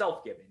 if not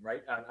self-giving,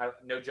 right?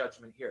 No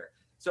judgment here.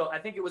 So I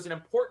think it was an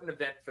important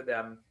event for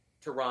them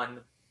to run.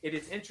 It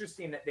is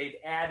interesting that they've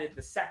added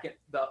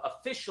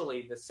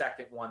officially the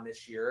second one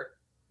this year.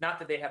 Not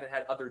that they haven't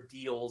had other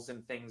deals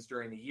and things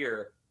during the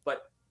year,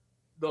 but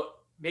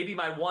maybe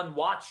my one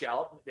watch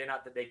out,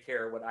 not that they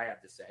care what I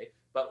have to say,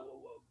 but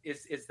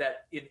is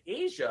that in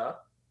Asia,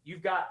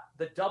 you've got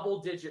the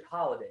double-digit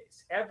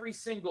holidays. Every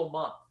single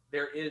month,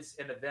 there is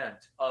an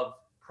event of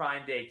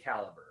Prime Day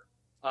caliber.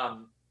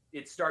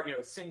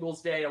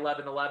 Singles Day,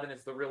 11/11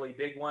 is the really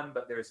big one,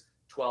 but there's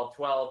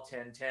 12/12,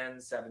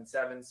 10/10,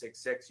 7/7,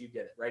 6/6, you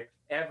get it, right?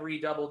 Every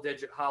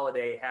double-digit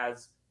holiday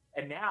has,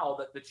 and now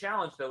the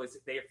challenge, though, is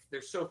that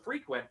they're so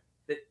frequent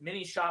that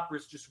many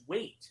shoppers just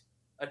wait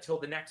until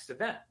the next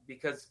event,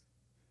 because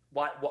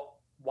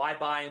why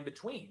buy in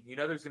between?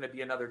 There's going to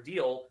be another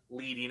deal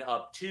leading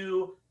up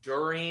to,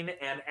 during,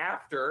 and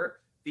after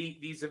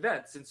these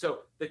events. And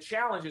so the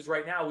challenge is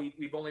right now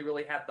we've only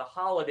really had the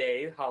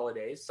holidays,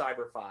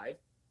 Cyber 5,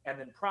 and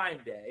then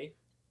Prime Day,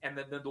 and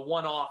then the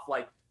one-off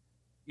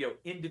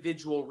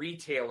individual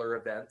retailer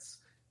events.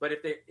 But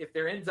if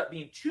there ends up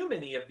being too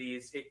many of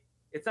these,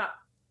 it's not.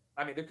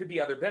 I mean, there could be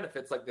other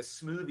benefits like the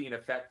smoothing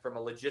effect from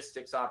a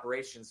logistics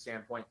operations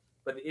standpoint,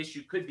 but the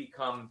issue could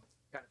become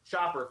kind of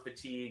shopper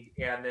fatigue,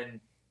 and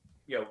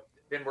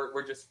then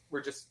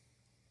we're just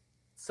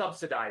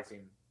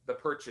subsidizing the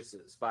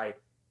purchases by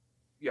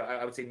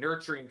I would say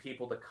nurturing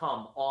people to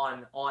come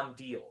on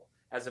deal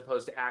as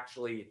opposed to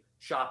actually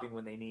shopping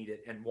when they need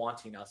it and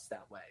wanting us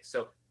that way.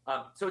 So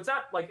it's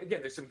not like,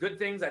 again, there's some good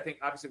things. I think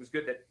obviously it was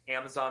good that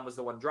Amazon was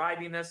the one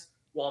driving this.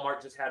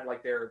 Walmart just had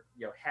their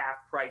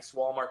half price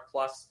Walmart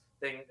Plus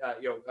thing,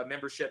 a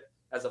membership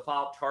as a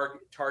follow-up.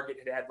 Target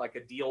had like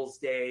a deals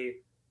day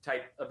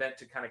type event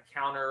to kind of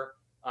counter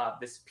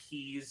this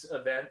Peas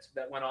event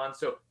that went on.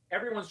 So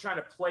everyone's trying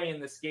to play in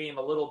this game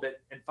a little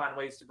bit and find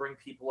ways to bring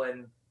people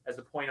in as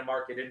a point of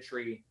market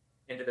entry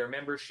into their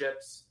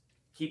memberships,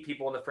 keep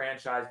people in the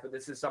franchise. But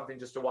this is something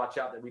just to watch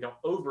out that we don't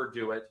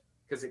overdo it,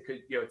 because it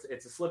could,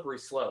 it's a slippery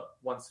slope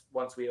once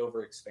we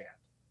overexpand.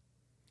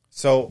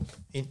 So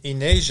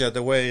in Asia,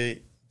 the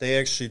way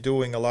they're actually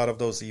doing a lot of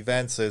those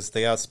events is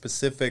they are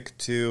specific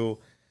to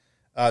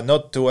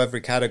not to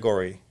every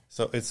category.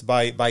 So it's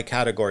by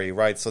category,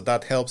 right? So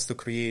that helps to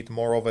create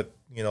more of a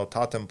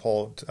totem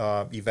pole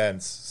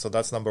events. So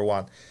that's number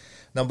one.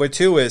 Number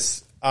two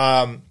is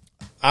I'm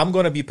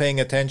going to be paying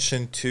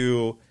attention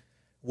to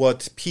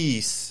what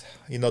Peace,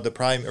 the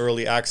Prime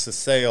Early Access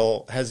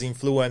sale, has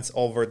influence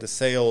over the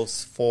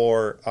sales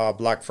for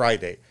Black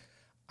Friday.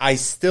 I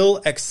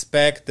still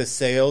expect the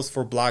sales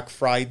for Black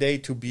Friday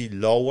to be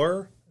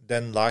lower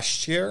than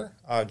last year,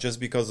 just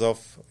because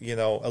of a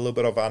little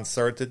bit of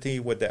uncertainty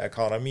with the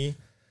economy.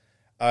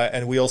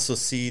 And we also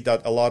see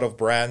that a lot of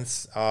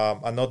brands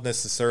are not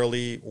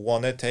necessarily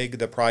want to take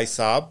the price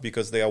up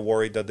because they are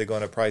worried that they're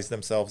going to price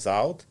themselves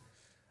out.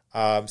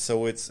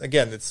 So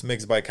it's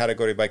mixed by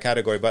category,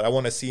 but I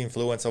want to see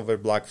influence over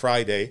Black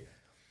Friday.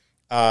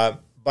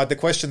 But the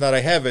question that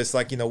I have is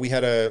we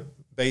had a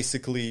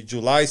basically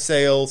July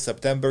sale,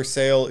 September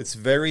sale. It's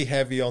very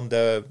heavy on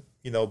the,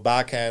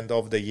 back end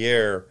of the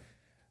year.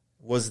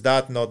 Was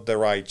that not the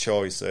right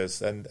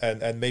choices?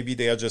 And maybe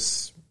they are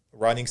just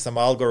running some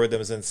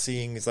algorithms and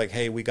seeing it's like,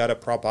 hey, we got to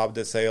prop up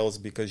the sales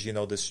because,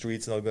 the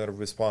street's not going to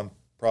respond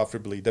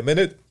profitably. The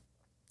minute,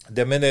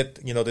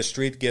 the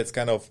street gets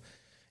kind of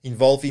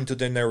involved into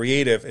the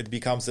narrative, it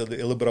becomes a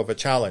little bit of a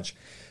challenge.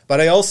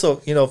 But I also,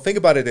 think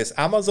about it is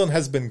Amazon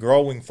has been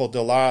growing for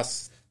the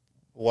last,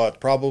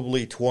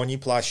 probably 20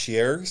 plus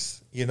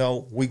years.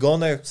 We're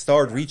going to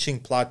start reaching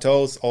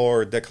plateaus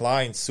or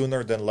declines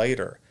sooner than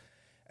later.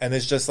 And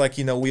it's just like,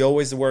 we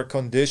always were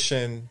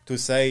conditioned to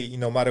say,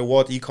 no matter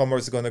what,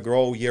 e-commerce is going to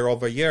grow year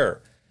over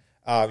year.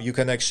 You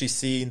can actually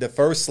see in the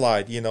first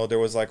slide, there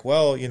was like,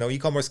 well,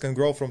 e-commerce can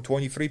grow from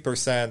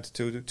 23%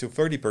 to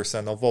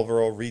 30% of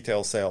overall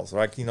retail sales,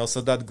 right?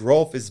 So that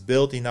growth is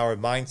built in our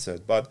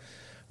mindset. But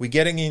we're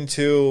getting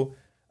into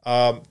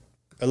a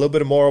little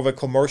bit more of a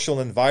commercial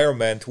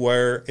environment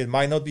where it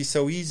might not be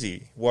so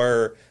easy,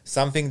 where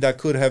something that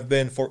could have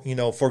been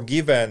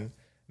forgiven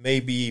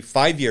maybe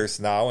 5 years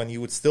now, and you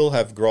would still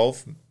have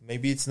growth.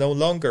 Maybe it's no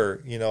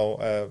longer,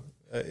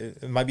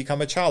 it might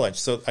become a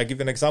challenge. So I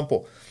give an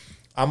example.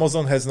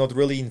 Amazon has not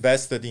really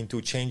invested into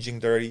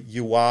changing their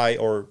UI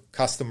or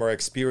customer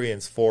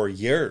experience for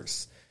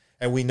years.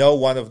 And we know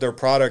one of their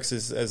products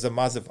is a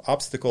massive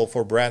obstacle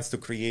for brands to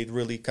create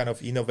really kind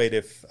of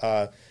innovative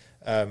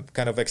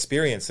kind of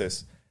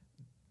experiences.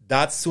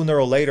 That sooner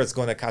or later is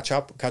going to catch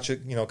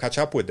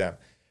up with them.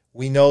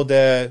 We know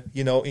the,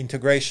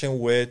 integration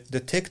with the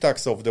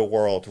TikToks of the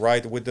world,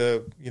 right? With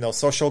the,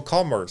 social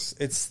commerce.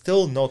 It's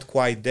still not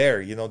quite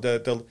there.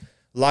 The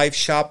live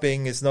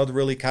shopping is not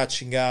really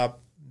catching up.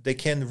 They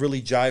can't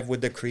really jive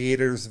with the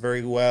creators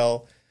very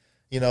well.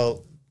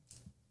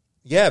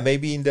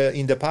 Maybe in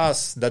the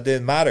past that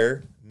didn't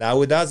matter.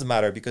 Now it does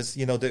matter because,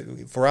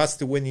 for us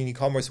to win in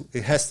e-commerce,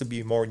 it has to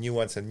be more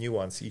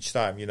nuance each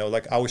time.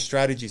 Like our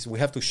strategies, we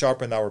have to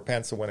sharpen our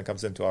pencil when it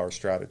comes into our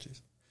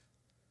strategies.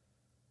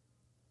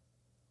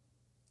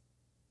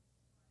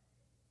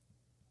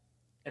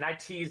 And I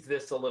teased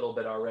this a little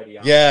bit already.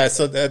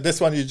 So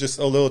this one you just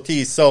a little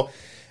tease. So,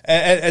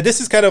 and this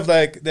is kind of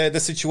like the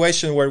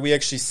situation where we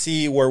actually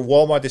see where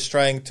Walmart is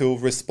trying to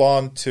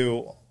respond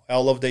to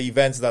all of the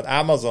events that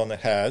Amazon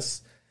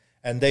has,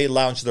 and they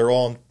launched their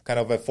own kind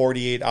of a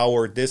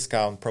 48-hour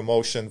discount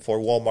promotion for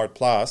Walmart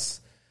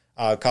Plus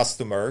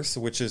customers,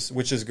 which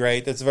is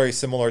great. It's very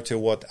similar to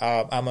what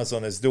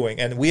Amazon is doing,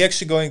 and we're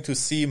actually going to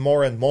see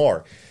more and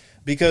more.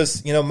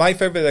 Because, my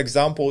favorite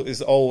example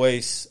is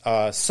always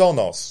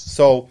Sonos.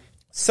 So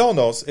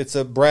Sonos, it's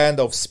a brand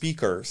of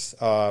speakers,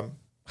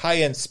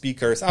 high-end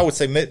speakers. I would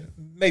say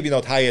maybe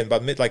not high-end,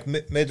 but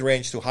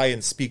mid-range to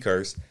high-end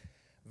speakers.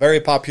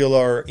 Very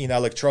popular in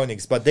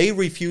electronics. But they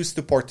refuse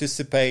to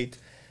participate,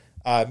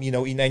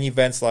 in any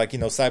events like,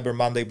 Cyber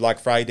Monday, Black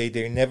Friday.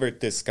 They never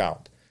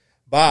discount.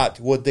 But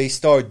what they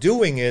start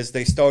doing is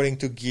they're starting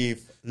to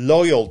give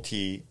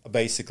loyalty,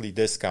 basically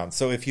discount.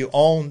 So if you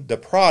own the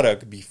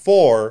product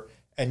before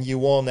and you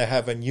want to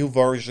have a new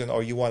version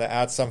or you want to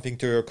add something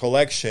to your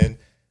collection,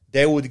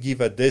 they would give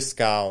a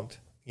discount,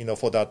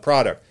 for that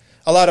product.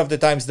 A lot of the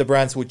times the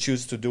brands would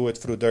choose to do it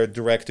through their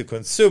direct to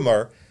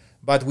consumer,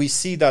 but we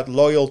see that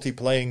loyalty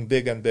playing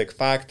big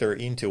factor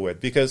into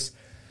it because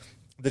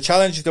the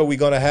challenge that we're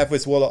going to have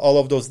is all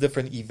of those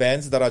different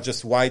events that are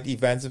just wide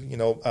events,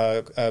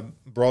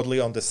 broadly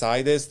on the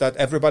side is that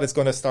everybody's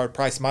going to start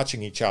price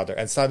matching each other.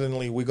 And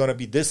suddenly we're going to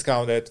be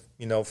discounted,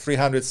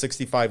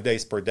 365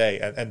 days per day.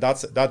 And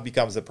that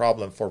becomes a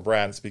problem for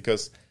brands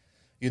because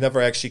you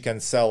never actually can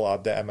sell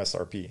at the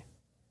MSRP.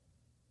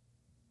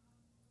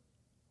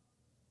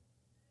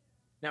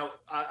 Now,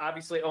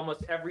 obviously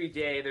almost every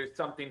day there's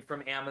something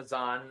from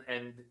Amazon,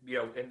 and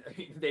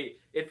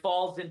it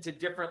falls into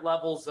different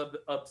levels of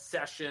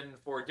obsession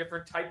for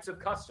different types of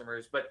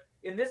customers. But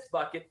in this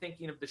bucket,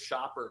 thinking of the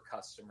shopper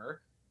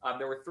customer,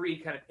 there were three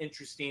kind of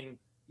interesting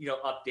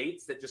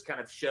updates that just kind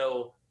of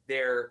show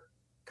their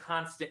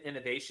constant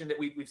innovation. That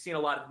we've seen a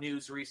lot of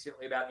news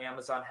recently about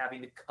Amazon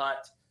having to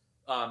cut,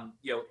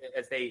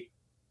 as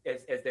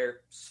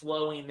they're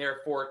slowing their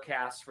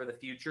forecast for the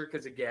future,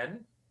 because again,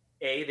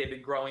 A, they've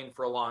been growing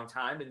for a long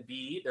time, and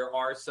B, there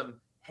are some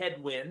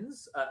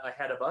headwinds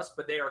ahead of us,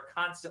 but they are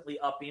constantly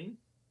upping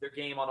their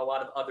game on a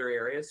lot of other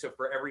areas. So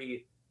for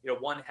every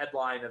one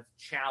headline of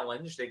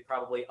challenge, they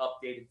probably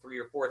updated 3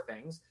 or 4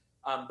 things.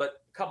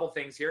 But a couple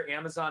things here.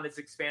 Amazon is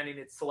expanding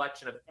its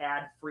selection of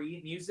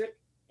ad-free music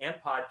and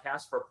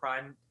podcasts for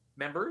Prime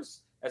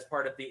members as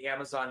part of the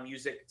Amazon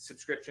Music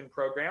subscription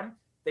program.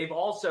 They're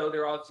also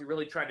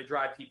really trying to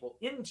drive people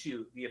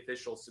into the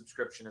official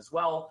subscription as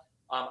well.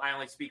 I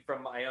only speak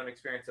from my own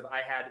experience of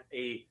I had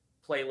a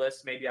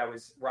playlist. Maybe I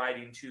was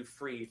riding too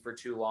free for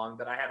too long,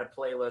 but I had a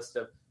playlist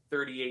of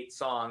 38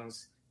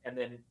 songs, and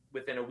then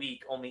within a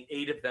week, only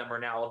 8 of them are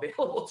now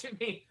available to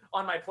me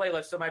on my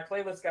playlist. So my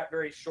playlist got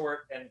very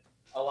short and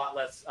a lot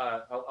less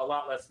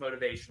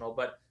motivational.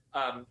 But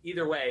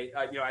either way,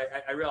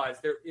 I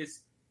realized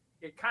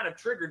it kind of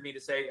triggered me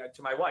to say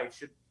to my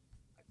wife,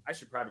 I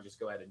should probably just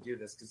go ahead and do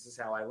this, because this is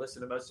how I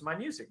listen to most of my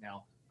music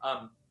now.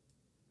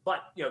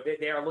 But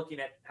they are looking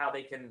at how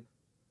they can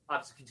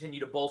obviously continue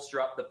to bolster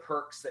up the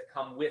perks that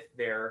come with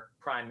their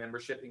Prime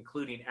membership,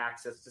 including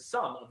access to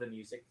some of the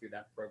music through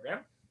that program.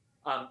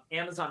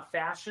 Amazon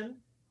Fashion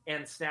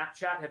and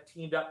Snapchat have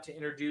teamed up to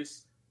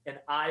introduce an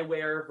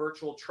eyewear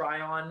virtual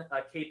try-on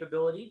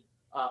capability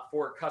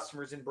for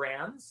customers and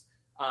brands.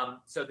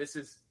 So this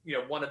is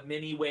one of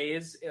many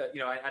ways.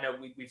 I know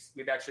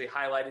we've actually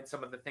highlighted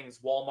some of the things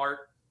Walmart,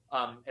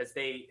 as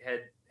they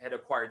had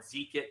acquired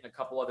Zeekit and a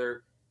couple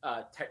other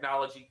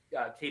technology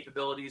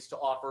capabilities to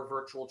offer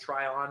virtual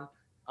try-on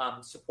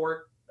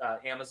support.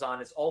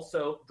 Amazon is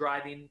also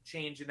driving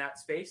change in that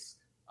space.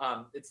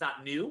 It's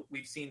not new.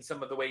 We've seen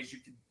some of the ways you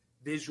can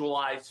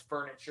visualize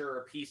furniture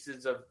or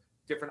pieces of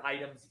different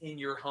items in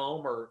your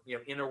home or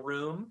in a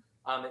room.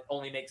 It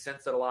only makes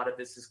sense that a lot of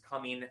this is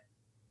coming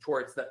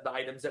towards the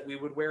items that we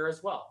would wear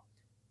as well.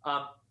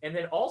 And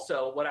then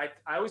also, what I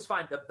always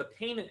find that the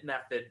payment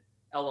method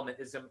element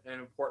is an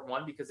important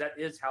one, because that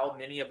is how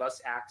many of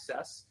us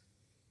access.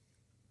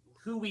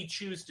 Who we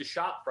choose to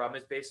shop from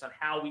is based on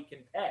how we can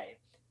pay,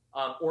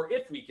 or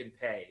if we can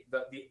pay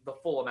the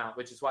full amount,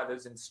 which is why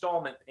those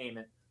installment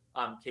payment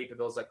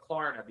capabilities like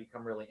Klarna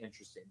become really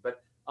interesting.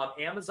 But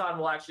Amazon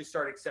will actually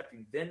start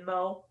accepting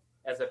Venmo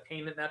as a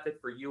payment method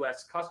for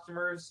U.S.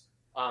 customers.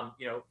 A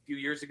few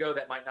years ago,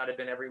 that might not have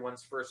been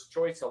everyone's first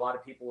choice. A lot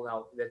of people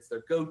now, that's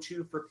their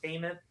go-to for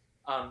payment.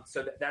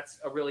 So that's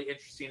a really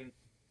interesting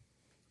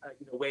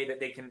way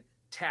that they can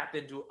tap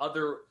into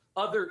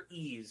other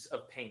ease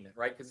of payment,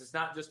 right? Because it's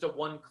not just a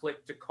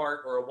one-click to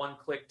cart or a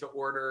one-click to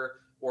order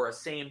or a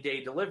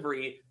same-day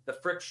delivery. The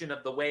friction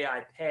of the way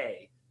I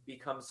pay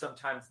becomes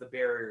sometimes the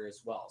barrier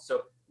as well.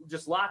 So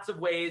just lots of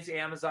ways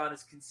Amazon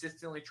is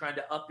consistently trying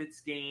to up its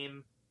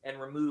game and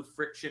remove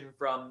friction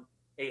from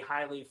a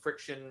highly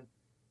frictioned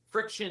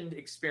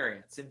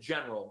experience in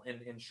general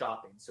in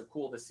shopping. So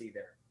cool to see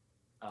there.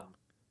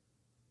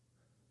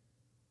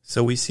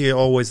 So we see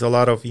always a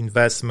lot of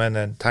investment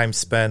and time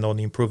spent on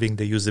improving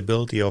the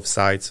usability of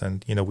sites.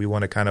 And, we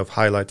want to kind of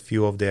highlight a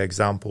few of the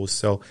examples.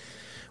 So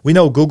we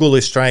know Google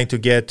is trying to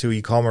get to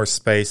e-commerce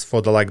space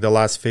for the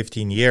last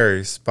 15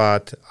 years,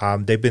 but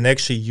they've been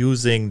actually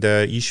using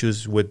the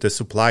issues with the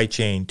supply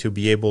chain to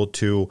be able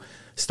to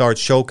start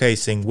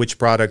showcasing which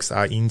products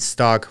are in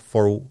stock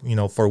for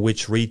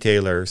which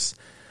retailers.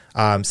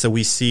 So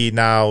we see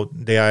now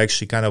they are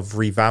actually kind of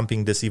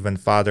revamping this even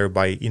further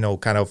by,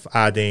 kind of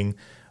adding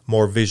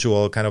more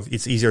visual,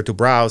 it's easier to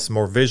browse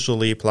more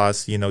visually.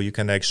 Plus, you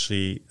can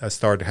actually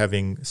start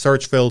having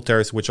search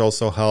filters, which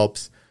also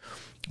helps.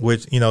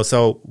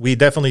 So we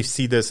definitely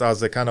see this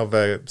as a kind of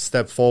a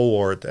step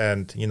forward,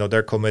 and,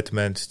 their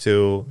commitment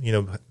to,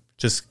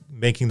 just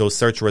making those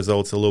search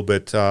results a little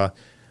bit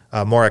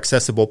more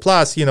accessible.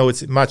 Plus,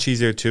 it's much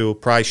easier to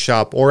price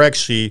shop, or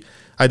actually,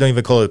 I don't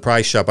even call it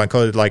price shop. I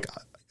call it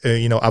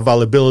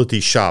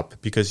availability shop,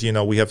 because,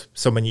 we have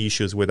so many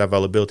issues with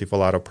availability for a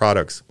lot of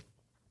products.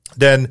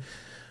 Then,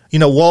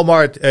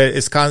 Walmart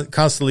is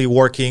constantly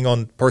working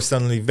on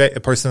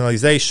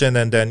personalization,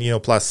 and then,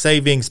 plus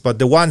savings. But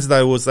the ones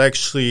that was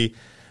actually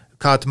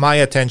caught my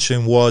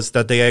attention was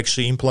that they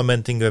actually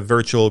implementing a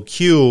virtual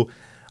queue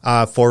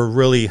for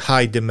really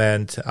high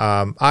demand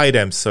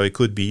items. So it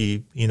could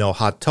be,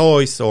 hot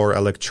toys or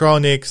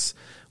electronics,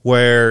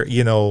 where,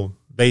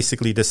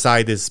 basically the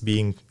site is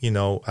being,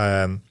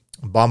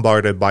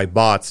 bombarded by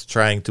bots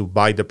trying to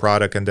buy the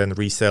product and then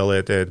resell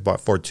it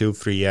for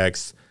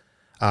 2-3x.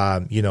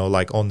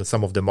 Like on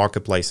some of the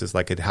marketplaces,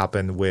 like it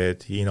happened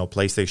with,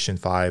 PlayStation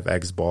 5,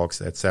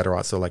 Xbox,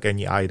 etc. So like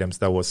any items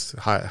that was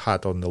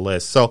hot on the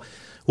list. So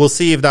we'll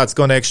see if that's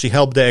going to actually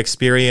help the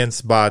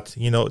experience. But,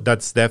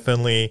 that's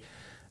definitely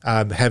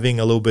having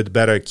a little bit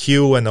better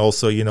queue, and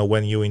also,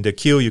 when you're in the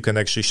queue, you can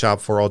actually shop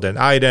for all the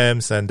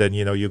items, and then,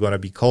 you're going to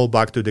be called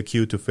back to the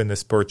queue to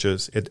finish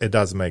purchase. It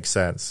does make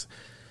sense.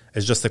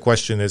 It's just the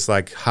question is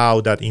like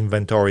how that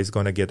inventory is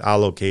going to get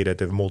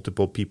allocated if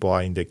multiple people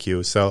are in the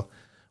queue. So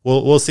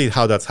we'll see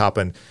how that's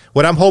happened.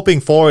 What I'm hoping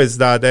for is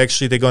that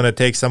actually they're going to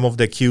take some of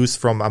the queues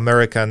from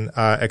American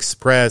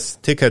Express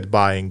ticket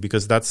buying,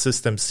 because that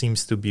system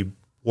seems to be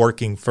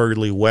working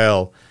fairly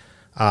well.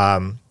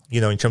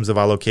 In terms of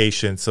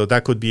allocation. So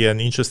that could be an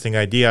interesting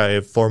idea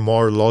if for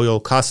more loyal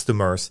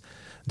customers,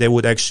 they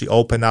would actually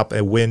open up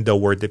a window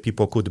where the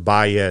people could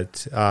buy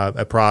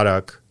a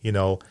product,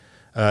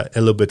 a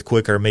little bit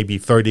quicker, maybe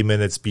 30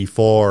 minutes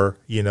before,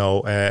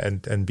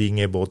 and being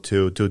able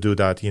to do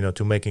that,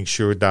 to making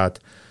sure that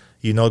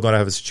you're not going to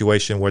have a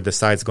situation where the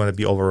site's going to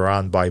be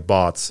overrun by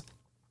bots.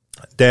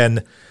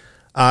 Then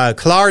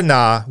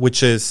Klarna,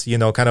 which is,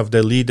 kind of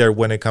the leader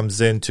when it comes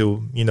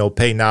into,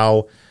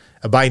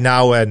 buy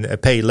now and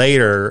pay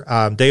later,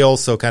 they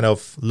also kind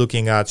of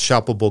looking at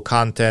shoppable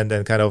content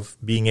and kind of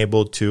being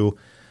able to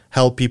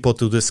help people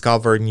to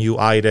discover new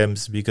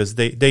items, because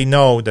they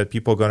know that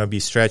people are going to be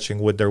stretching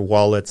with their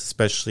wallets,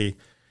 especially,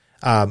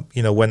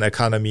 when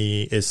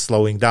economy is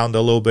slowing down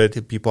a little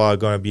bit, people are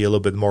going to be a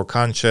little bit more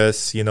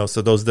conscious,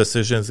 so those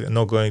decisions are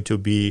not going to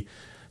be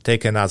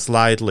taken as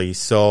lightly.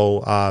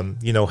 So,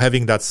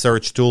 having that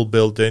search tool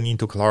built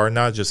into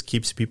Klarna just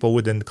keeps people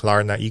within the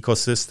Klarna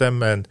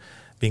ecosystem, and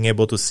being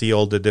able to see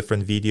all the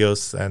different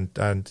videos and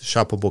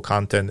shoppable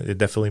content, it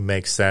definitely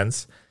makes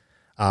sense.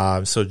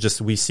 So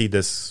just we see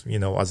this,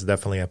 as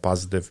definitely a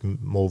positive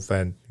move,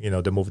 and,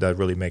 the move that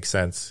really makes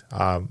sense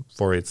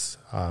for its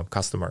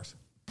customers.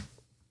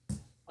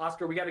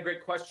 Oscar, we got a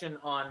great question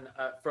on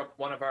from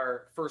one of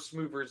our first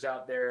movers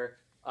out there,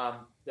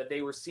 that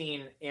they were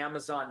seeing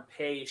Amazon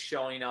Pay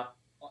showing up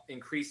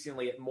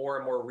increasingly at more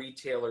and more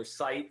retailer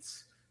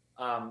sites.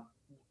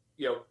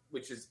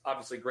 Which is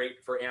obviously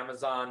great for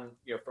Amazon,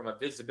 from a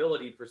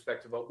visibility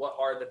perspective, but what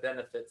are the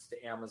benefits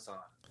to Amazon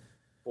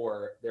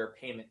for their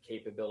payment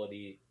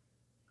capability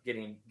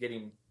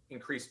getting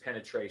increased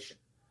penetration?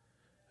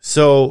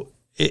 So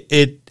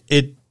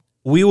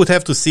we would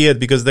have to see it,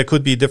 because there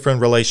could be different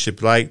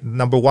relationship. Like,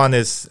 number one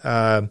is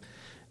a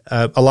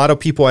lot of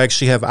people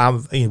actually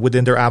have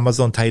within their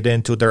Amazon tied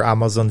into their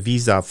Amazon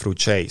Visa through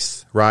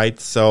Chase, right?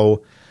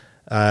 So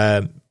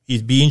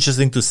it'd be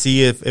interesting to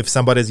see if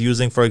somebody's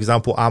using, for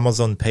example,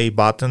 Amazon Pay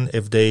button,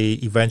 if they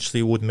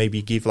eventually would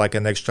maybe give like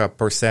an extra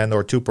 1%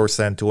 or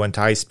 2% to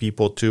entice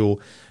people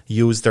to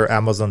use their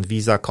Amazon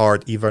Visa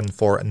card even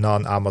for a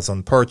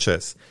non-Amazon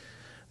purchase.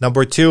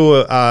 Number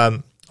two,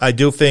 I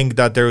do think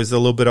that there is a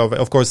little bit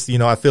of course,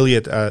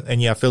 affiliate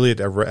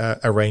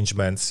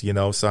arrangements,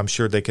 so I'm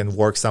sure they can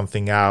work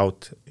something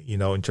out,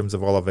 in terms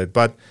of all of it.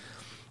 But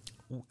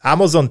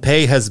Amazon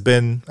Pay has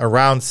been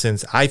around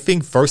since, I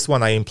think, first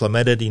one I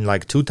implemented in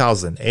like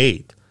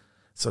 2008.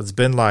 So it's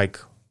been like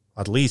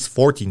at least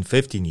 14,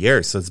 15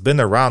 years. So it's been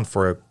around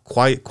for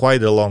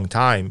quite a long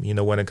time,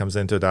 when it comes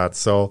into that.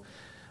 So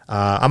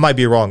I might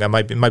be wrong. It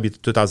might be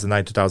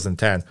 2009,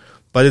 2010,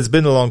 but it's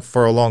been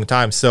for a long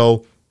time.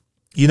 So,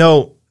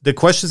 the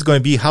question is going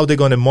to be how they're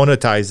going to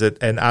monetize it,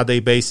 and are they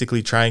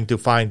basically trying to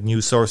find new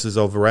sources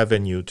of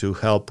revenue to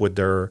help with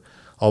their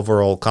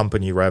overall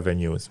company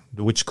revenues,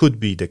 which could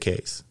be the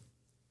case.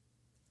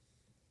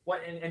 Well,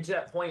 and to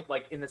that point,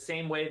 like in the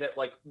same way that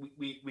like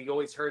we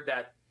always heard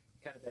that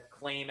kind of that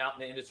claim out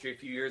in the industry a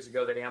few years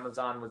ago that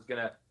Amazon was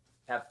going to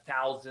have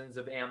thousands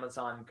of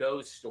Amazon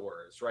Go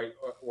stores, right?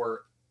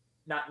 Or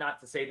not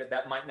to say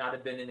that might not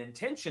have been an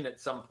intention at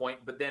some point,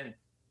 but then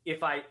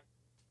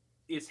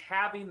is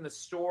having the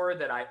store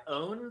that I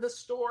own the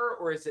store,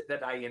 or is it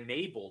that I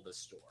enable the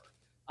store?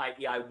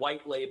 I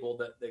white label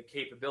the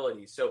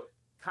capability. So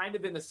kind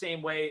of in the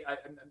same way,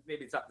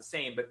 maybe it's not the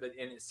same, but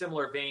in a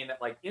similar vein that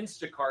like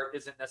Instacart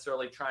isn't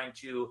necessarily trying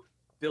to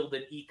build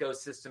an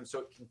ecosystem so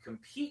it can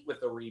compete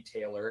with a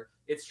retailer.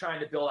 It's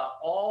trying to build out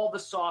all the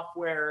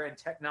software and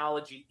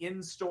technology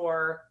in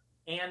store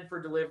and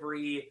for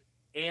delivery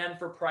and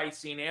for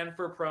pricing and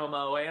for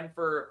promo and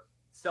for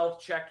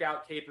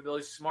self-checkout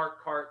capabilities,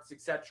 smart carts,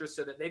 etc.,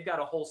 so that they've got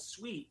a whole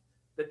suite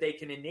that they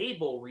can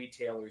enable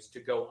retailers to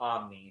go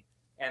omni.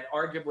 And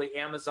arguably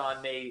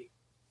Amazon may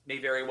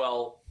very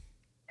well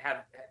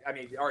have,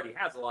 it already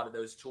has a lot of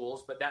those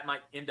tools, but that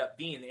might end up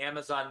being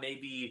Amazon may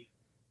be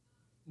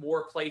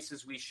more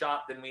places we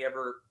shop than we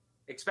ever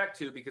expect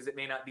to, because it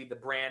may not be the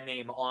brand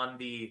name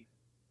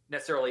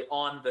necessarily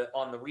on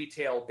the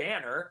retail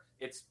banner.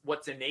 It's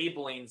what's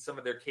enabling some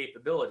of their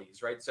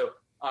capabilities, right? So,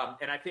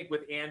 and I think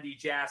with Andy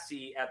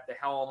Jassy at the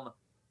helm,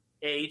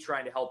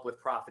 trying to help with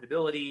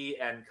profitability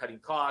and cutting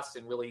costs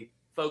and really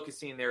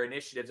focusing their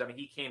initiatives.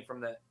 He came from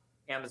the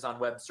Amazon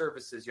Web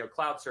Services,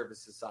 cloud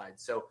services side.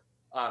 So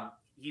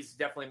he's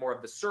definitely more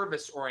of the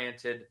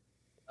service-oriented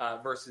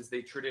versus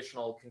the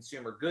traditional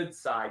consumer goods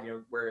side,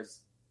 whereas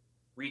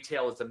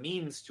retail is a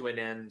means to an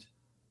end,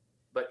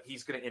 but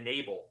he's going to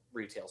enable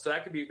retail. So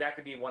that could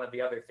be one of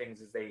the other things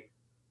is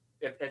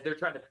if they're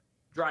trying to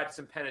drive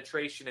some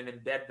penetration and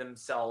embed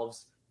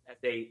themselves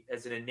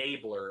as an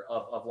enabler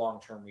of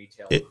long-term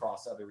retail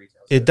across other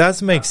retailers. It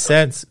does make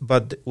sense,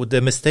 but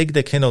the mistake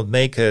they cannot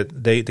make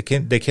they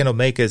cannot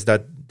make is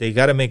that they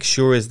got to make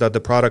sure is that the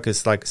product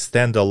is like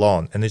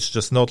standalone and it's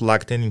just not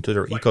locked into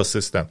their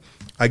ecosystem.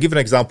 I give an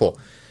example.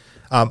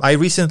 I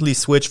recently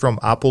switched from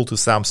Apple to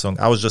Samsung.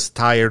 I was just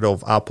tired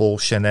of Apple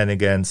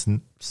shenanigans,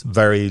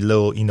 very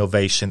little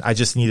innovation. I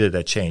just needed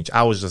a change.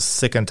 I was just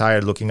sick and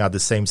tired looking at the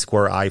same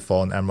square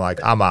iPhone. I'm like,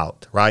 I'm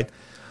out, right?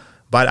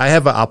 But I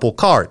have an Apple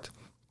Card.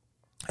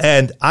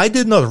 And I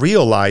did not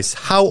realize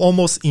how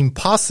almost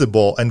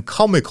impossible and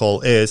comical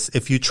it is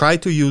if you try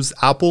to use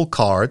Apple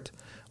Card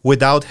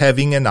without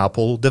having an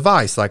Apple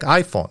device like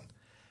iPhone.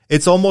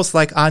 It's almost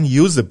like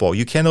unusable.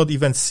 You cannot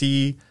even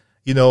see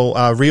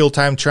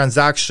real-time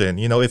transaction.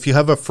 If you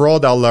have a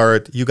fraud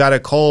alert, you got to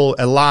call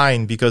a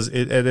line because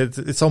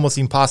it's almost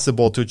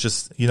impossible to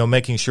just,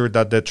 making sure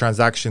that the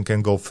transaction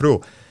can go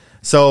through.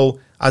 So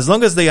as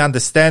long as they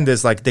understand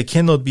this, like they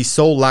cannot be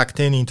so locked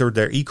into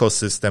their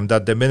ecosystem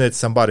that the minute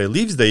somebody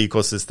leaves the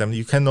ecosystem,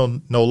 you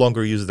can no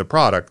longer use the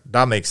product.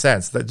 That makes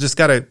sense. That just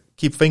got to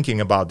keep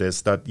thinking about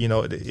this, that,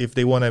 if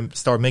they want to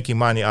start making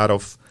money out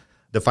of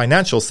the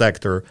financial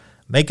sector,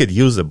 make it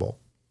usable.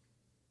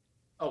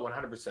 Oh,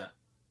 100%.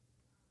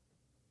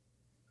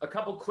 A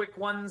couple quick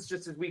ones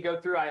just as we go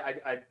through. I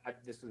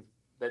this is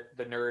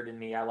the nerd in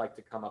me. I like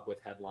to come up with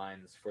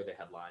headlines for the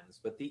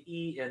headlines. But the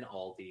E in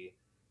Aldi,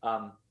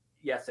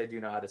 yes, I do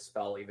know how to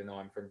spell, even though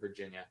I'm from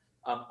Virginia.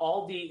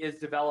 Aldi is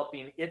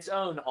developing its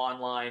own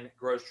online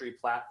grocery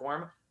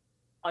platform.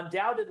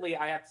 Undoubtedly,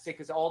 I have to say,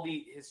 because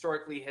Aldi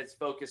historically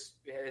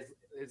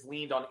has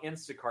leaned on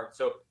Instacart.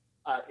 So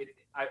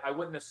I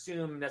wouldn't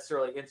assume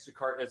necessarily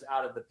Instacart is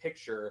out of the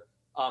picture.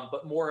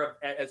 But more of,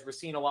 as we're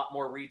seeing a lot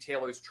more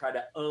retailers try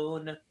to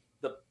own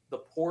the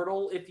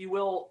portal, if you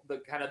will,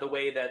 the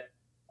way that,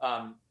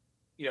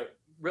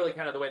 really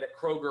kind of the way that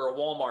Kroger or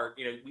Walmart,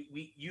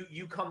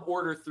 you come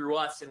order through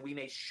us and we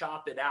may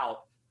shop it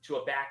out to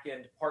a back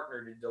end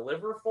partner to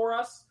deliver for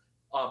us,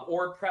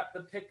 or prep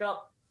the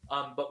pickup.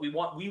 But we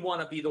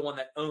want to be the one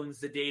that owns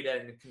the data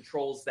and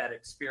controls that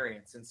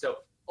experience. And so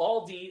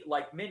Aldi,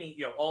 like many,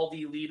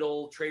 Aldi,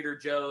 Lidl, Trader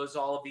Joe's,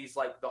 all of these,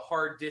 like the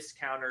hard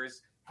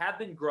discounters, have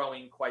been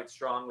growing quite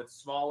strong with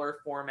smaller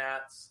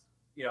formats,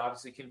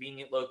 obviously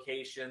convenient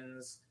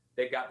locations.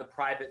 They've got the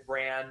private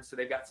brand, so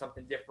they've got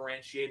something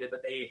differentiated,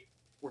 but they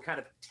were kind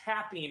of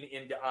tapping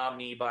into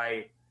Omni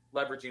by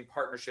leveraging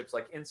partnerships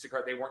like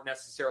Instacart. They weren't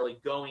necessarily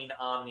going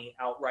Omni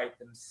outright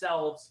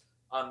themselves.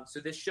 So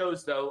this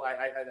shows, though,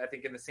 I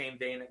think in the same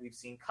vein that we've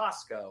seen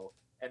Costco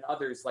and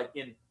others, like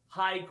in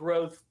high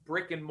growth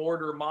brick and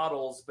mortar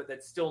models, but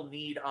that still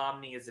need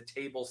Omni as a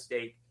table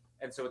stake.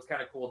 And so it's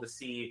kind of cool to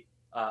see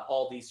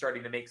Aldi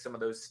starting to make some of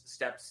those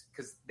steps,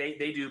 because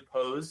they do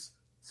pose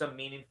some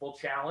meaningful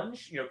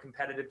challenge,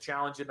 competitive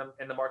challenge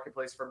in the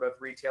marketplace for both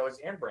retailers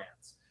and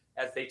brands,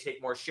 as they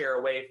take more share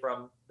away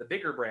from the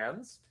bigger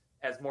brands,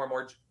 as more and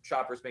more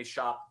shoppers may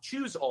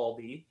choose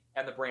Aldi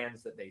and the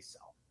brands that they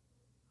sell.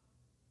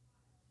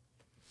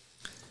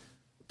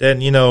 Then,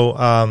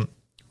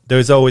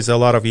 there's always a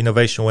lot of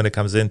innovation when it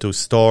comes into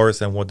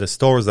stores and what the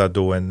stores are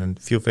doing, and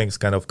a few things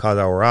kind of caught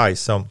our eyes.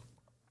 So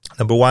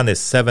number one is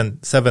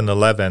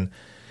 7-Eleven.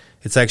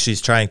 It's actually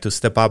trying to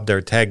step up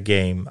their tech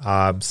game.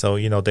 So,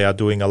 they are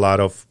doing a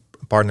lot of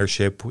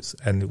partnerships,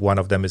 and one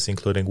of them is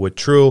including with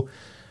True,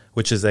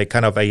 which is a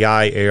kind of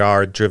AI,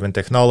 AR-driven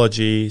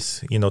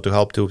technologies, to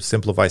help to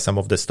simplify some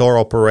of the store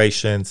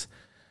operations,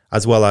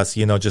 as well as,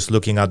 just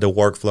looking at the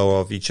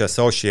workflow of each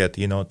associate,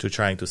 to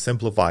trying to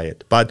simplify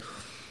it. But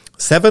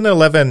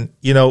 7-Eleven,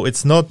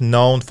 it's not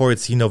known for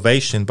its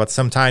innovation, but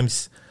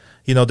sometimes,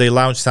 they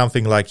launch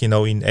something like,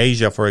 in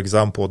Asia, for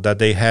example, that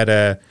they had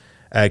a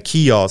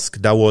kiosk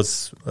that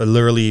was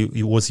literally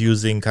was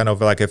using kind of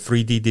like a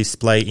 3D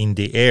display in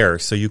the air.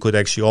 So you could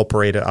actually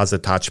operate it as a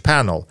touch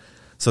panel.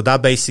 So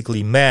that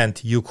basically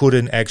meant you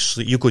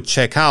could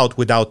check out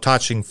without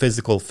touching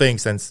physical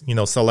things and,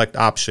 select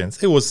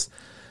options. It was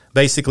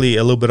basically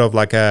a little bit of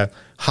like a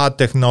hot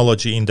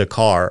technology in the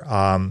car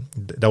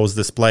that was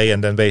displayed,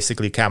 and then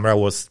basically camera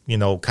was,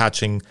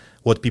 catching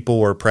what people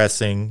were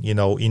pressing,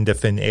 in the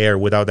thin air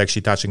without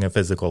actually touching a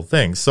physical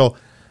thing. So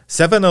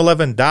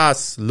 7-Eleven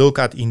does look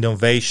at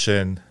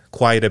innovation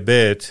quite a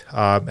bit,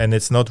 and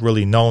it's not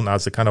really known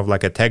as a kind of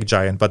like a tech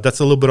giant, but that's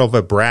a little bit of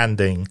a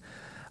branding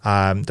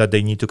that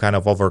they need to kind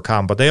of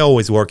overcome. But they're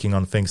always working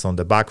on things on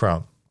the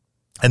background.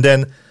 And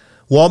then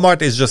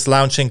Walmart is just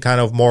launching kind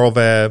of more of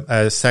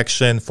a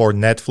section for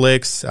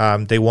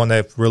Netflix. They want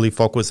to really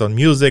focus on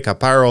music,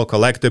 apparel,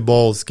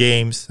 collectibles,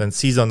 games, and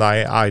season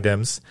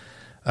items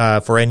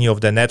for any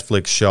of the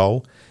Netflix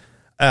show.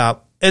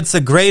 It's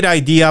a great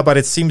idea, but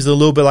it seems a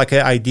little bit like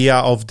an idea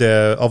of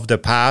the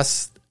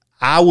past.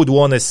 I would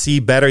want to see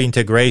better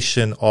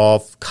integration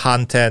of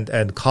content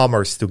and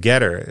commerce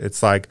together.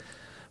 It's like,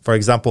 for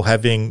example,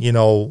 having,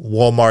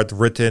 Walmart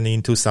written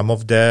into some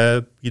of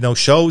the,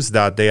 shows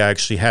that they are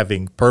actually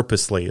having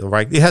purposely,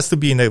 right? It has to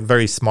be in a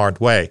very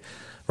smart way,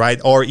 right?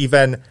 Or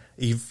even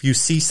if you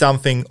see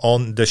something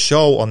on the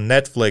show on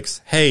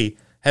Netflix, hey,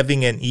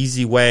 having an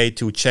easy way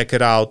to check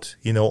it out,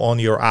 on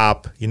your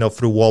app,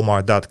 through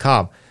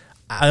Walmart.com.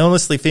 I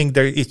honestly think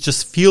it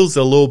just feels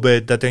a little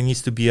bit that there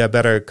needs to be a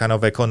better kind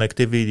of a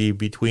connectivity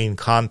between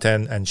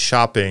content and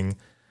shopping.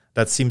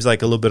 That seems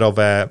like a little bit of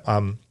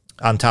a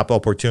untapped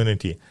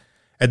opportunity.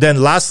 And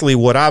then lastly,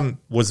 what I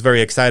was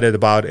very excited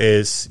about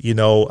is,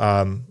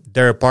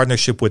 their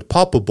partnership with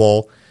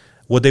Poppable.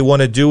 What they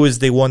want to do is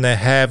they want to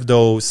have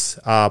those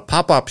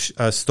pop-up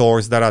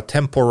stores that are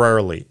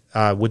temporarily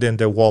within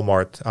the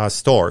Walmart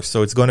store.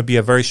 So it's going to be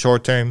a very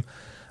short-term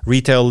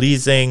retail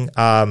leasing.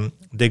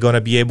 They're going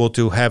to be able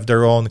to have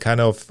their own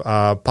kind of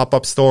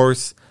pop-up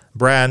stores,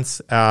 brands.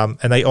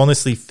 And I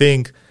honestly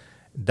think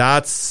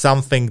that's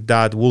something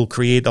that will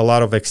create a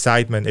lot of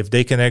excitement if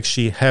they can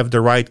actually have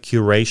the right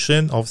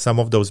curation of some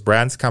of those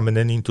brands coming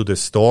into the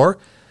store.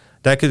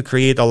 That could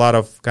create a lot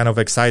of kind of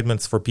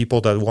excitements for people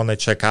that want to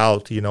check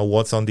out,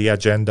 what's on the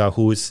agenda,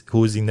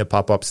 who's in the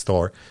pop-up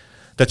store.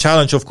 The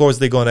challenge, of course,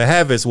 they're going to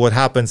have is what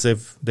happens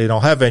if they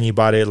don't have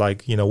anybody,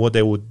 like, what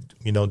they would,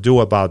 do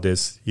about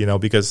this,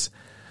 because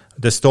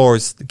the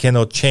stores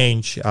cannot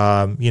change,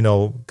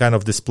 kind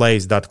of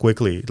displays that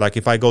quickly. Like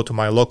if I go to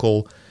my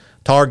local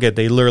Target,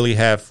 they literally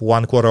have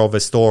 1/4 of a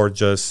store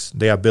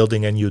they are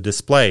building a new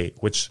display,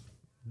 which,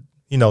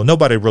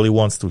 nobody really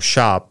wants to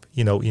shop,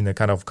 in a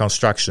kind of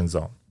construction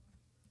zone.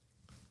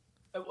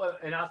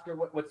 And Oscar,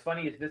 what's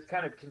funny is this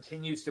kind of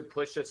continues to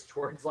push us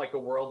towards like a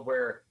world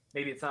where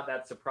maybe it's not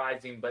that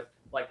surprising, but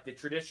like the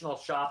traditional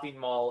shopping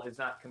mall is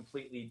not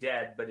completely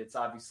dead, but it's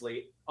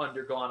obviously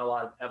undergone a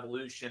lot of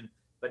evolution.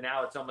 But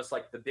now it's almost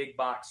like the big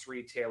box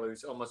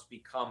retailers almost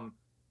become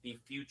the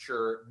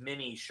future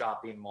mini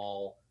shopping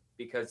mall,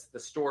 because the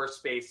store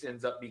space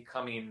ends up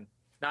becoming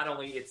not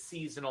only its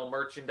seasonal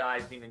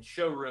merchandising and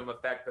showroom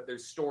effect, but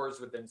there's stores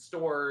within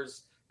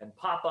stores and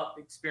pop-up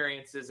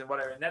experiences and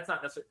whatever. And that's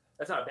not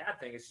a bad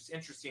thing. It's just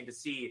interesting to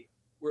see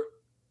where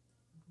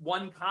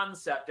one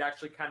concept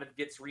actually kind of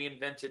gets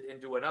reinvented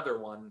into another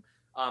one.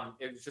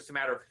 It was just a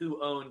matter of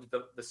who owned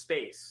the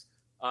space.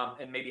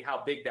 And maybe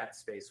how big that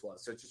space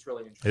was. So it's just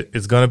really interesting.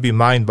 It's going to be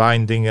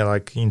mind-binding,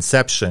 like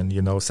Inception,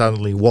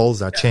 suddenly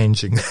walls are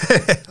changing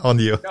on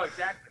you. No,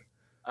 exactly.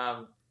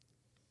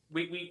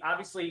 We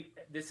obviously,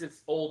 this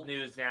is old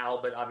news now,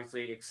 but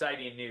obviously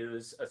exciting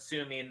news,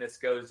 assuming this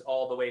goes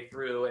all the way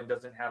through and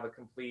doesn't have a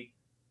complete,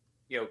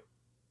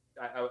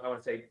 I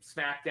want to say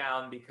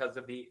smackdown because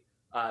of the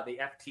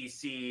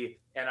FTC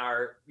and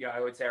our, I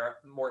would say our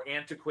more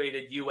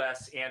antiquated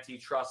U.S.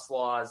 antitrust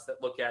laws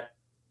that look at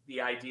the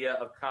idea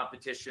of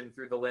competition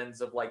through the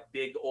lens of like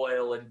big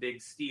oil and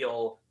big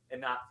steel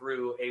and not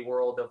through a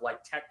world of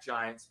like tech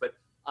giants. But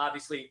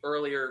obviously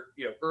earlier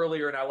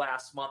in our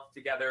last month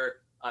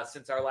together,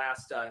 since our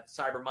last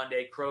Cyber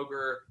Monday,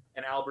 Kroger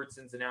and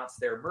Albertsons announced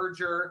their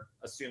merger,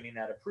 assuming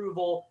that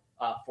approval,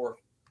 for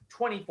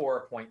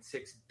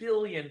 $24.6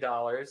 billion.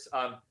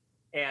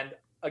 And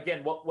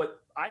again,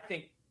 what I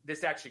think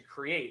this actually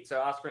creates, so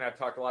Oscar and I have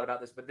talked a lot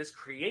about this, but this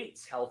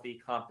creates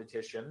healthy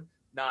competition,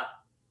 not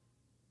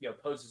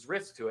poses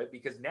risk to it,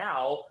 because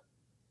now,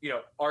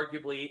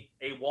 arguably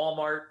a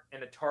Walmart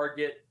and a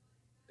Target,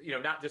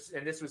 not just,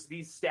 and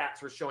these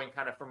stats were showing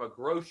kind of from a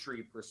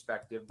grocery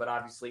perspective, but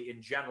obviously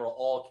in general,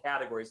 all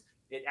categories,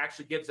 it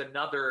actually gives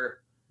another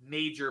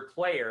major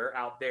player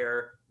out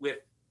there with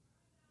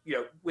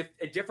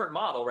a different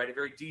model, right? A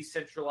very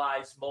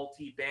decentralized,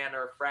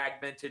 multi-banner,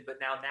 fragmented, but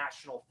now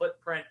national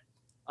footprint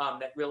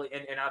that really,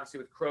 and obviously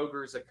with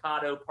Kroger's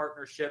Ocado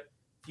partnership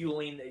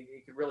fueling,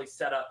 it could really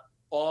set up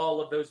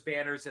all of those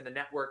banners in the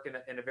network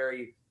in a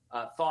very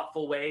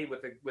thoughtful way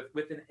with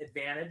an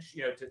advantage,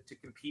 to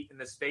compete in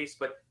this space.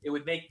 But it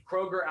would make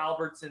Kroger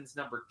Albertsons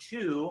number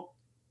 2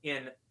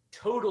 in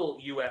total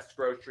U.S.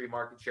 grocery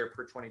market share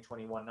per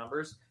 2021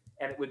 numbers,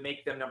 and it would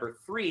make them number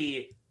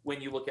 3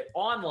 when you look at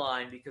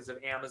online because of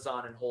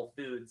Amazon and Whole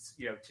Foods,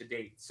 to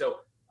date. So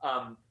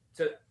I'm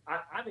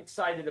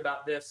excited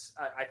about this.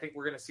 I think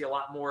we're going to see a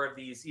lot more of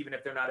these, even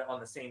if they're not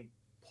on the same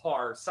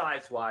par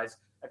size-wise.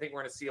 I think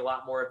we're going to see a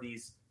lot more of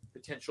these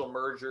potential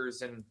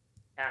mergers and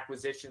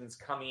acquisitions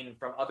coming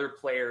from other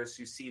players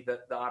who see the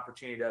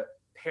opportunity to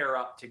pair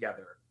up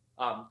together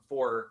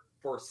for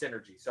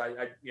synergy. So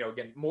I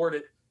again, more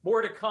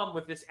to come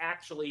with this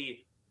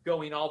actually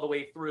going all the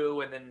way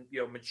through and then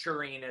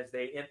maturing as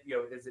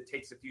as it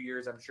takes a few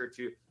years, I'm sure,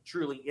 to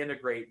truly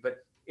integrate.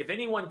 But if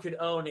anyone could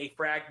own a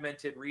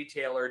fragmented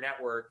retailer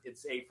network,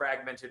 it's a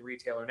fragmented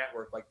retailer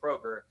network like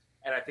Kroger,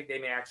 and I think they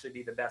may actually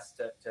be the best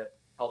to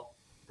help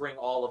bring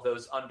all of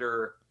those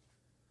under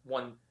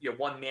one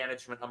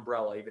management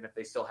umbrella, even if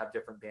they still have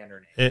different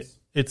banner names.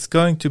 It's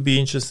going to be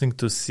interesting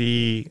to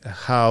see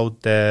how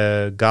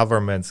the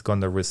government's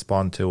going to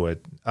respond to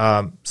it.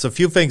 So a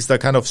few things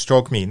that kind of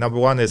struck me. Number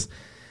one is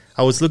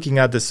I was looking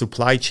at the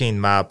supply chain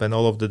map and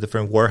all of the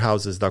different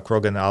warehouses that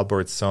Kroger and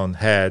Albertsons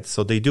had.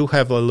 So they do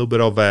have a little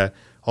bit of a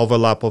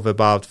overlap of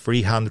about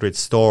 300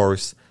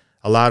 stores,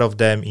 a lot of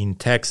them in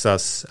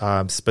Texas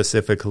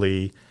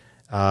specifically.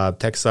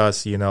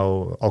 Texas,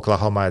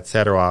 Oklahoma,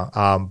 etc.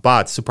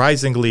 But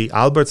surprisingly,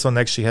 Albertson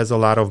actually has a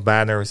lot of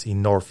banners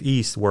in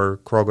Northeast where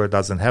Kroger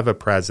doesn't have a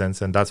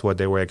presence, and that's what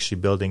they were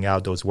actually building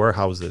out those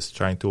warehouses,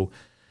 trying to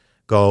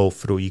go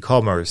through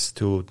e-commerce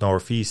to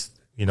Northeast,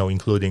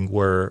 including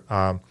where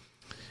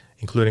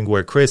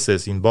Chris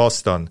is in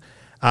Boston.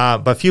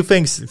 But few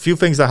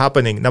things are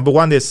happening. Number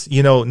one is,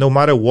 no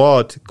matter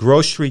what,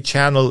 grocery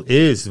channel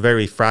is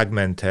very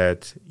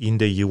fragmented in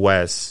the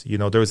U.S.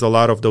 There's a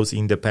lot of those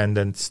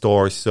independent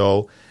stores.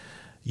 So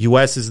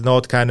U.S. is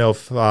not kind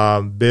of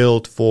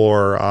built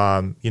for,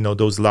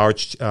 those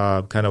large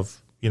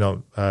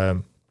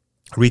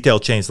retail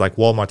chains like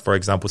Walmart, for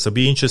example. So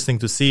be interesting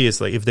to see is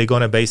like if they're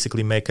going to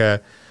basically make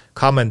a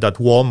comment that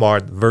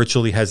Walmart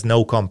virtually has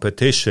no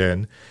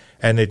competition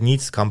and it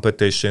needs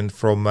competition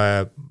from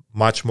a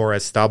much more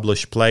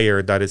established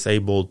player that is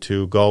able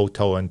to go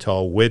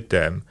toe-and-toe with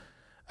them,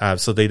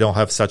 so they don't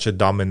have such a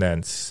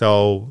dominance.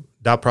 So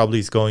that probably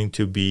is going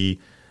to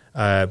be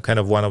kind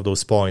of one of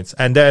those points.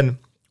 And then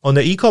on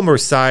the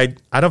e-commerce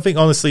side, I don't think,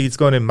 honestly, it's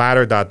going to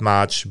matter that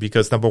much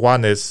because number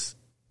one is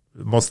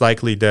most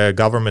likely the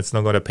government's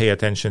not going to pay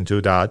attention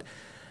to that.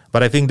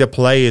 But I think the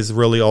play is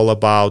really all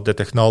about the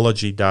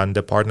technology that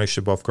the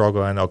partnership of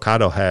Kroger and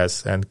Ocado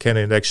has, and can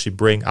it actually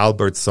bring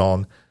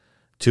Albertson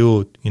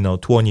to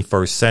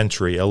 21st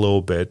century a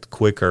little bit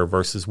quicker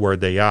versus where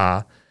they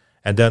are.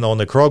 And then on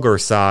the Kroger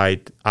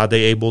side, are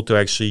they able to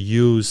actually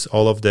use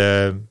all of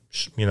the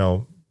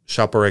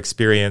shopper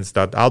experience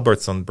that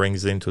Albertson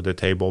brings into the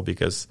table,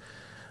 because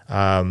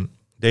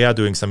they are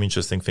doing some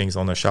interesting things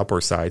on the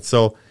shopper side.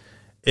 So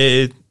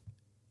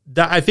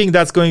I think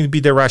that's going to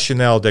be the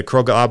rationale that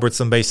Kroger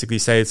Albertson basically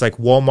say it's like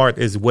Walmart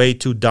is way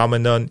too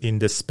dominant in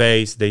the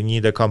space. They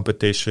need a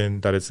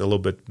competition that is a little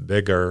bit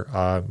bigger,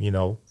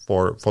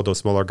 for those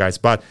smaller guys.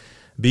 But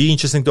be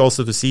interesting to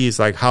also to see is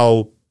like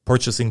how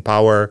purchasing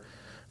power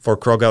for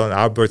Kroger and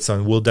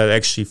Albertson will that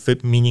actually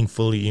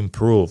meaningfully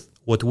improve.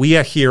 What we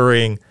are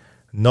hearing,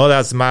 not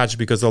as much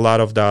because a lot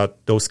of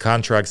those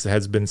contracts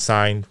has been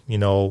signed,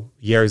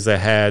 years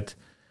ahead.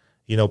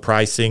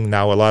 Pricing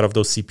now, a lot of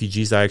those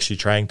CPGs are actually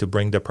trying to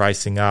bring the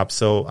pricing up.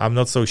 So I'm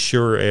not so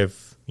sure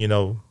if,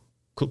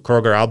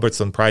 Kroger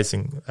Albertson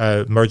pricing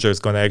merger is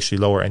going to actually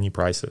lower any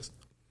prices.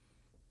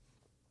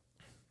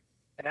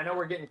 And I know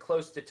we're getting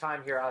close to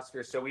time here,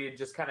 Oscar, so we had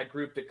just kind of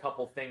grouped a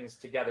couple things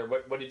together.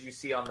 What did you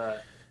see on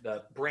the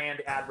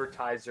brand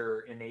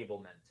advertiser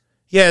enablement?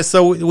 Yeah,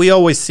 so we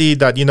always see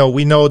that,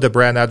 we know the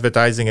brand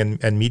advertising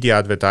and media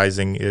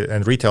advertising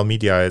and retail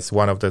media is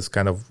one of those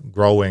kind of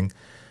growing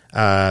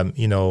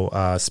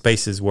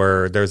spaces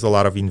where there's a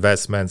lot of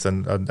investments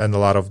and a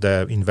lot of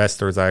the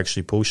investors are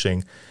actually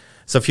pushing.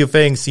 So a few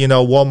things,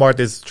 Walmart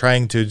is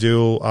trying to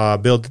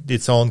build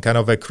its own kind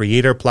of a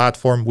creator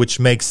platform, which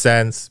makes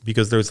sense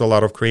because there's a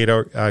lot of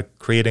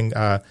creating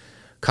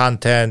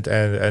content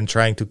and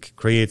trying to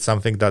create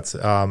something that's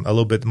a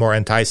little bit more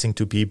enticing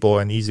to people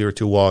and easier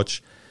to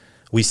watch.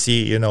 We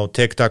see,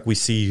 TikTok, we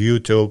see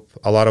YouTube.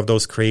 A lot of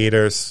those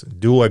creators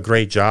do a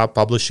great job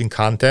publishing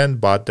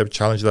content, but the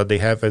challenge that they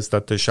have is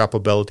that the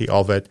shoppability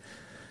of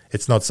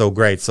it's not so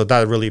great. So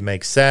that really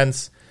makes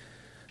sense.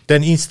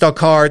 Then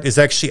Instacart is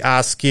actually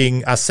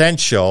asking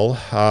Ascential,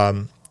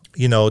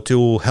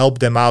 to help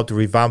them out to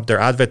revamp their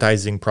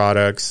advertising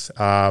products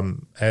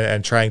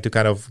and trying to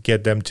kind of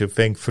get them to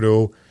think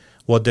through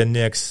what the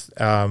next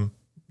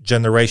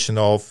generation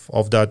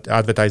of that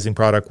advertising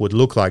product would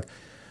look like,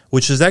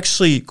 which is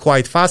actually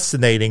quite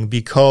fascinating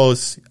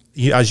because,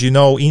 as you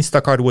know,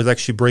 Instacart was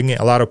actually bringing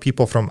a lot of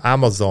people from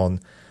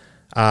Amazon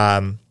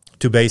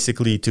to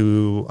basically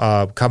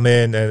come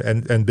in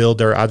and build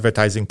their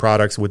advertising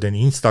products within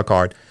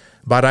Instacart.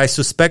 But I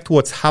suspect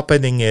what's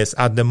happening is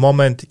at the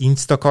moment,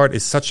 Instacart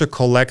is such a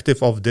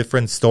collective of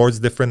different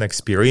stores, different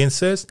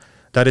experiences,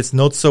 that it's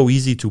not so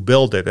easy to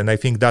build it. And I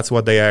think that's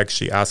what they are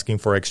actually asking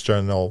for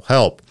external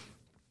help.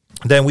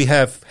 Then we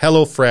have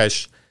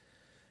HelloFresh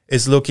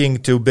is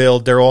looking to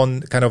build their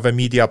own kind of a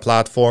media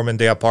platform, and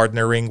they are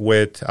partnering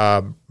with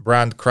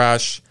Brand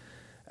Crush.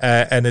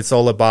 And it's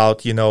all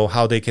about,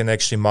 how they can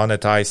actually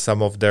monetize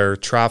some of their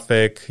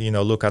traffic,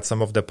 look at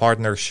some of the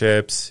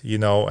partnerships,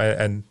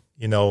 and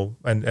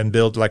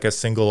build like a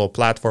single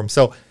platform.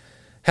 So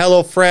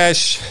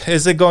HelloFresh,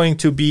 is it going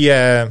to be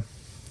kind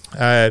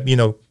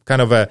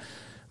of a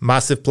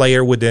massive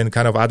player within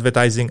kind of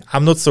advertising?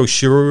 I'm not so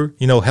sure.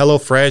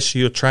 HelloFresh,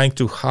 you're trying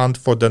to hunt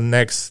for the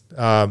next,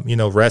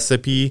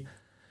 recipe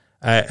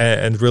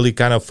and really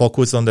kind of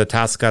focus on the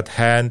task at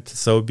hand.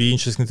 So it'd be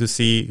interesting to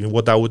see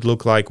what that would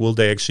look like. Will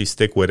they actually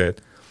stick with it?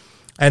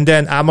 And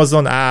then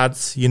Amazon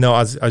Ads,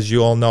 as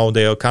you all know,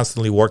 they are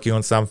constantly working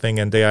on something,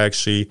 and they are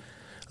actually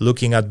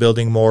looking at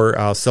building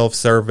more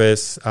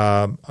self-service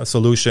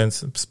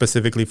solutions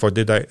specifically for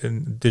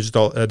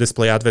digital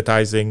display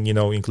advertising,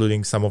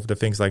 including some of the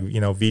things like,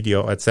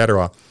 video,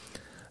 etc.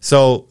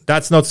 So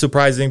that's not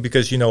surprising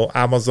because,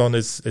 Amazon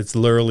it's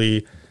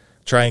literally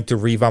trying to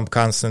revamp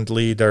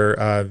constantly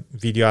their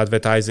video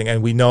advertising.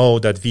 And we know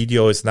that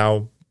video is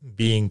now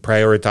being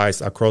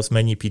prioritized across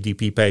many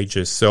PDP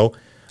pages. So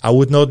I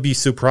would not be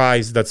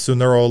surprised that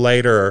sooner or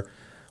later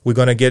we're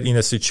going to get in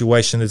a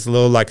situation. It's a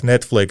little like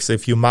Netflix.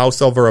 If you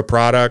mouse over a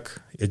product,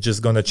 it's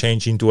just going to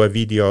change into a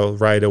video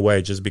right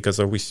away, just because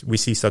we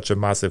see such a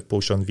massive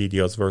push on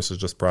videos versus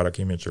just product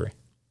imagery.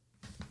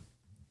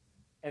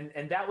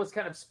 And that was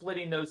kind of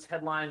splitting those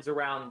headlines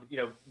around,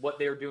 what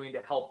they're doing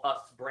to help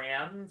us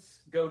brands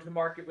go to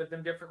market with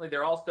them differently.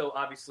 They're also,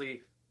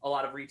 obviously, a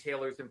lot of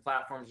retailers and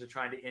platforms are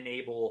trying to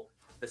enable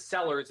the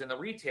sellers and the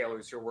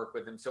retailers who work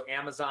with them. So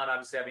Amazon,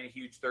 obviously having a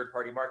huge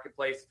third-party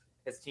marketplace,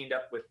 has teamed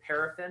up with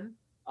Paraffin,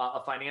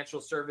 a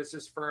financial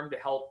services firm, to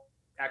help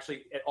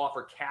actually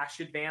offer cash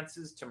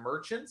advances to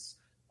merchants,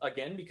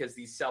 again, because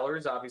these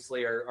sellers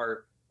obviously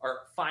are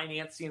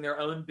financing their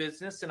own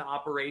business and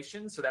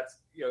operations. So that's,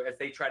 as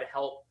they try to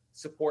help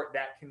support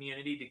that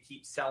community to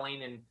keep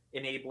selling and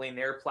enabling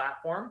their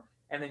platform.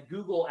 And then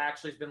Google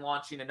actually has been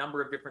launching a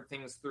number of different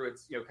things through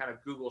its, kind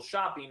of Google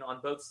Shopping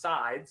on both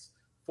sides,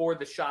 for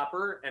the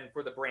shopper and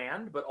for the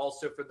brand, but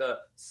also for the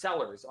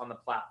sellers on the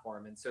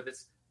platform. And so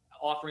this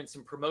offering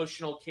some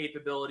promotional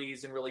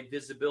capabilities and really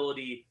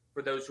visibility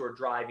for those who are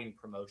driving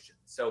promotions.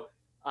 So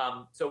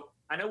I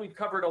know we've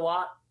covered a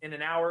lot in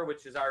an hour,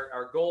 which is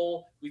our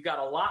goal. We've got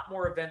a lot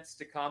more events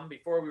to come.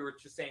 Before, we were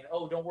just saying,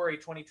 oh, don't worry,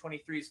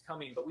 2023 is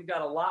coming, but we've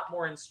got a lot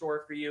more in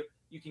store for you.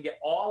 You can get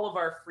all of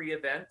our free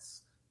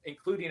events,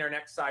 including our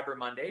next Cyber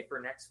Monday for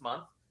next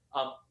month,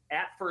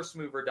 at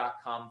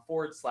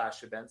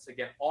firstmover.com/events.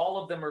 Again, all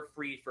of them are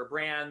free for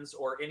brands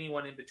or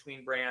anyone in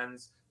between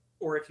brands.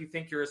 Or if you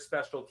think you're a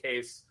special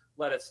case,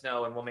 let us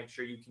know, and we'll make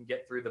sure you can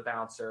get through the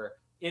bouncer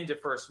into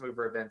First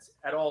Mover events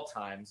at all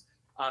times.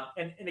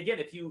 And again,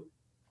 if you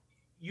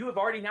have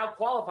already now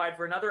qualified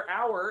for another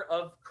hour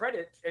of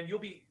credit, and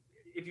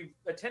if you've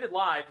attended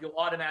live, you'll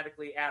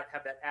automatically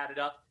have that added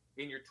up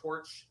in your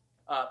Torch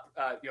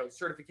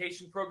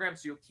certification program,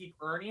 so you'll keep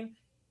earning.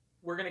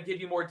 We're going to give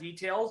you more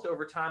details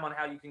over time on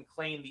how you can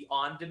claim the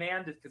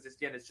on-demand, because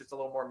again, it's just a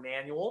little more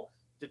manual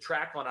to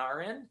track on our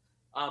end.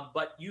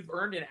 But you've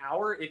earned an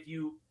hour. If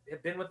you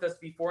have been with us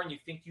before and you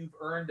think you've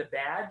earned a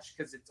badge,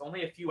 because it's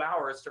only a few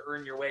hours to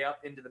earn your way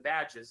up into the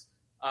badges,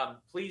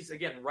 please,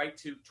 again, write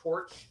to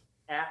Torch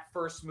at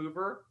First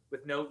Mover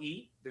with no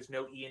E. There's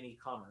no E in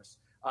e-commerce.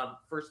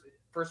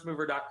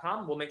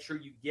 Firstmover.com. We'll make sure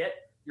you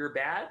get your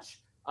badge.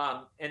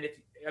 And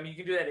you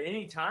can do that at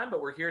any time, but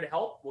we're here to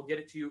help. We'll get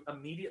it to you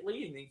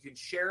immediately, and then you can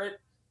share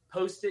it,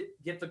 post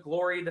it, get the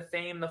glory, the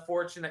fame, the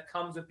fortune that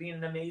comes with being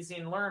an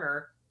amazing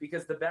learner,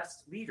 because the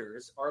best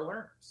leaders are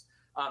learners.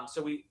 So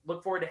we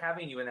look forward to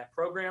having you in that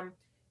program.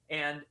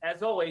 And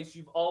as always,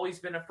 you've always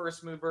been a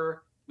First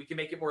Mover. We can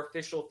make it more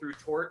official through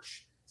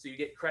Torch, so you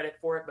get credit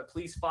for it. But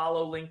please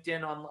follow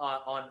LinkedIn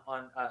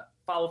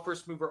follow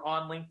First Mover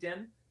on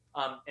LinkedIn.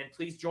 And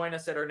please join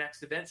us at our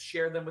next events.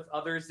 Share them with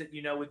others that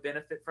would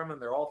benefit from them.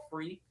 They're all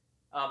free.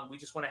 We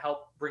just want to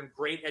help bring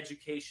great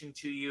education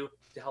to you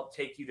to help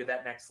take you to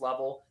that next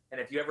level. And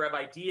if you ever have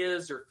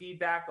ideas or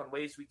feedback on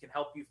ways we can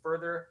help you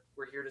further,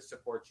 we're here to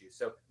support you.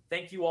 So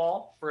thank you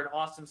all for an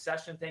awesome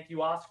session. Thank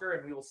you, Oscar,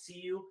 and we will see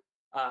you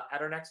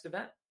at our next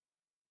event.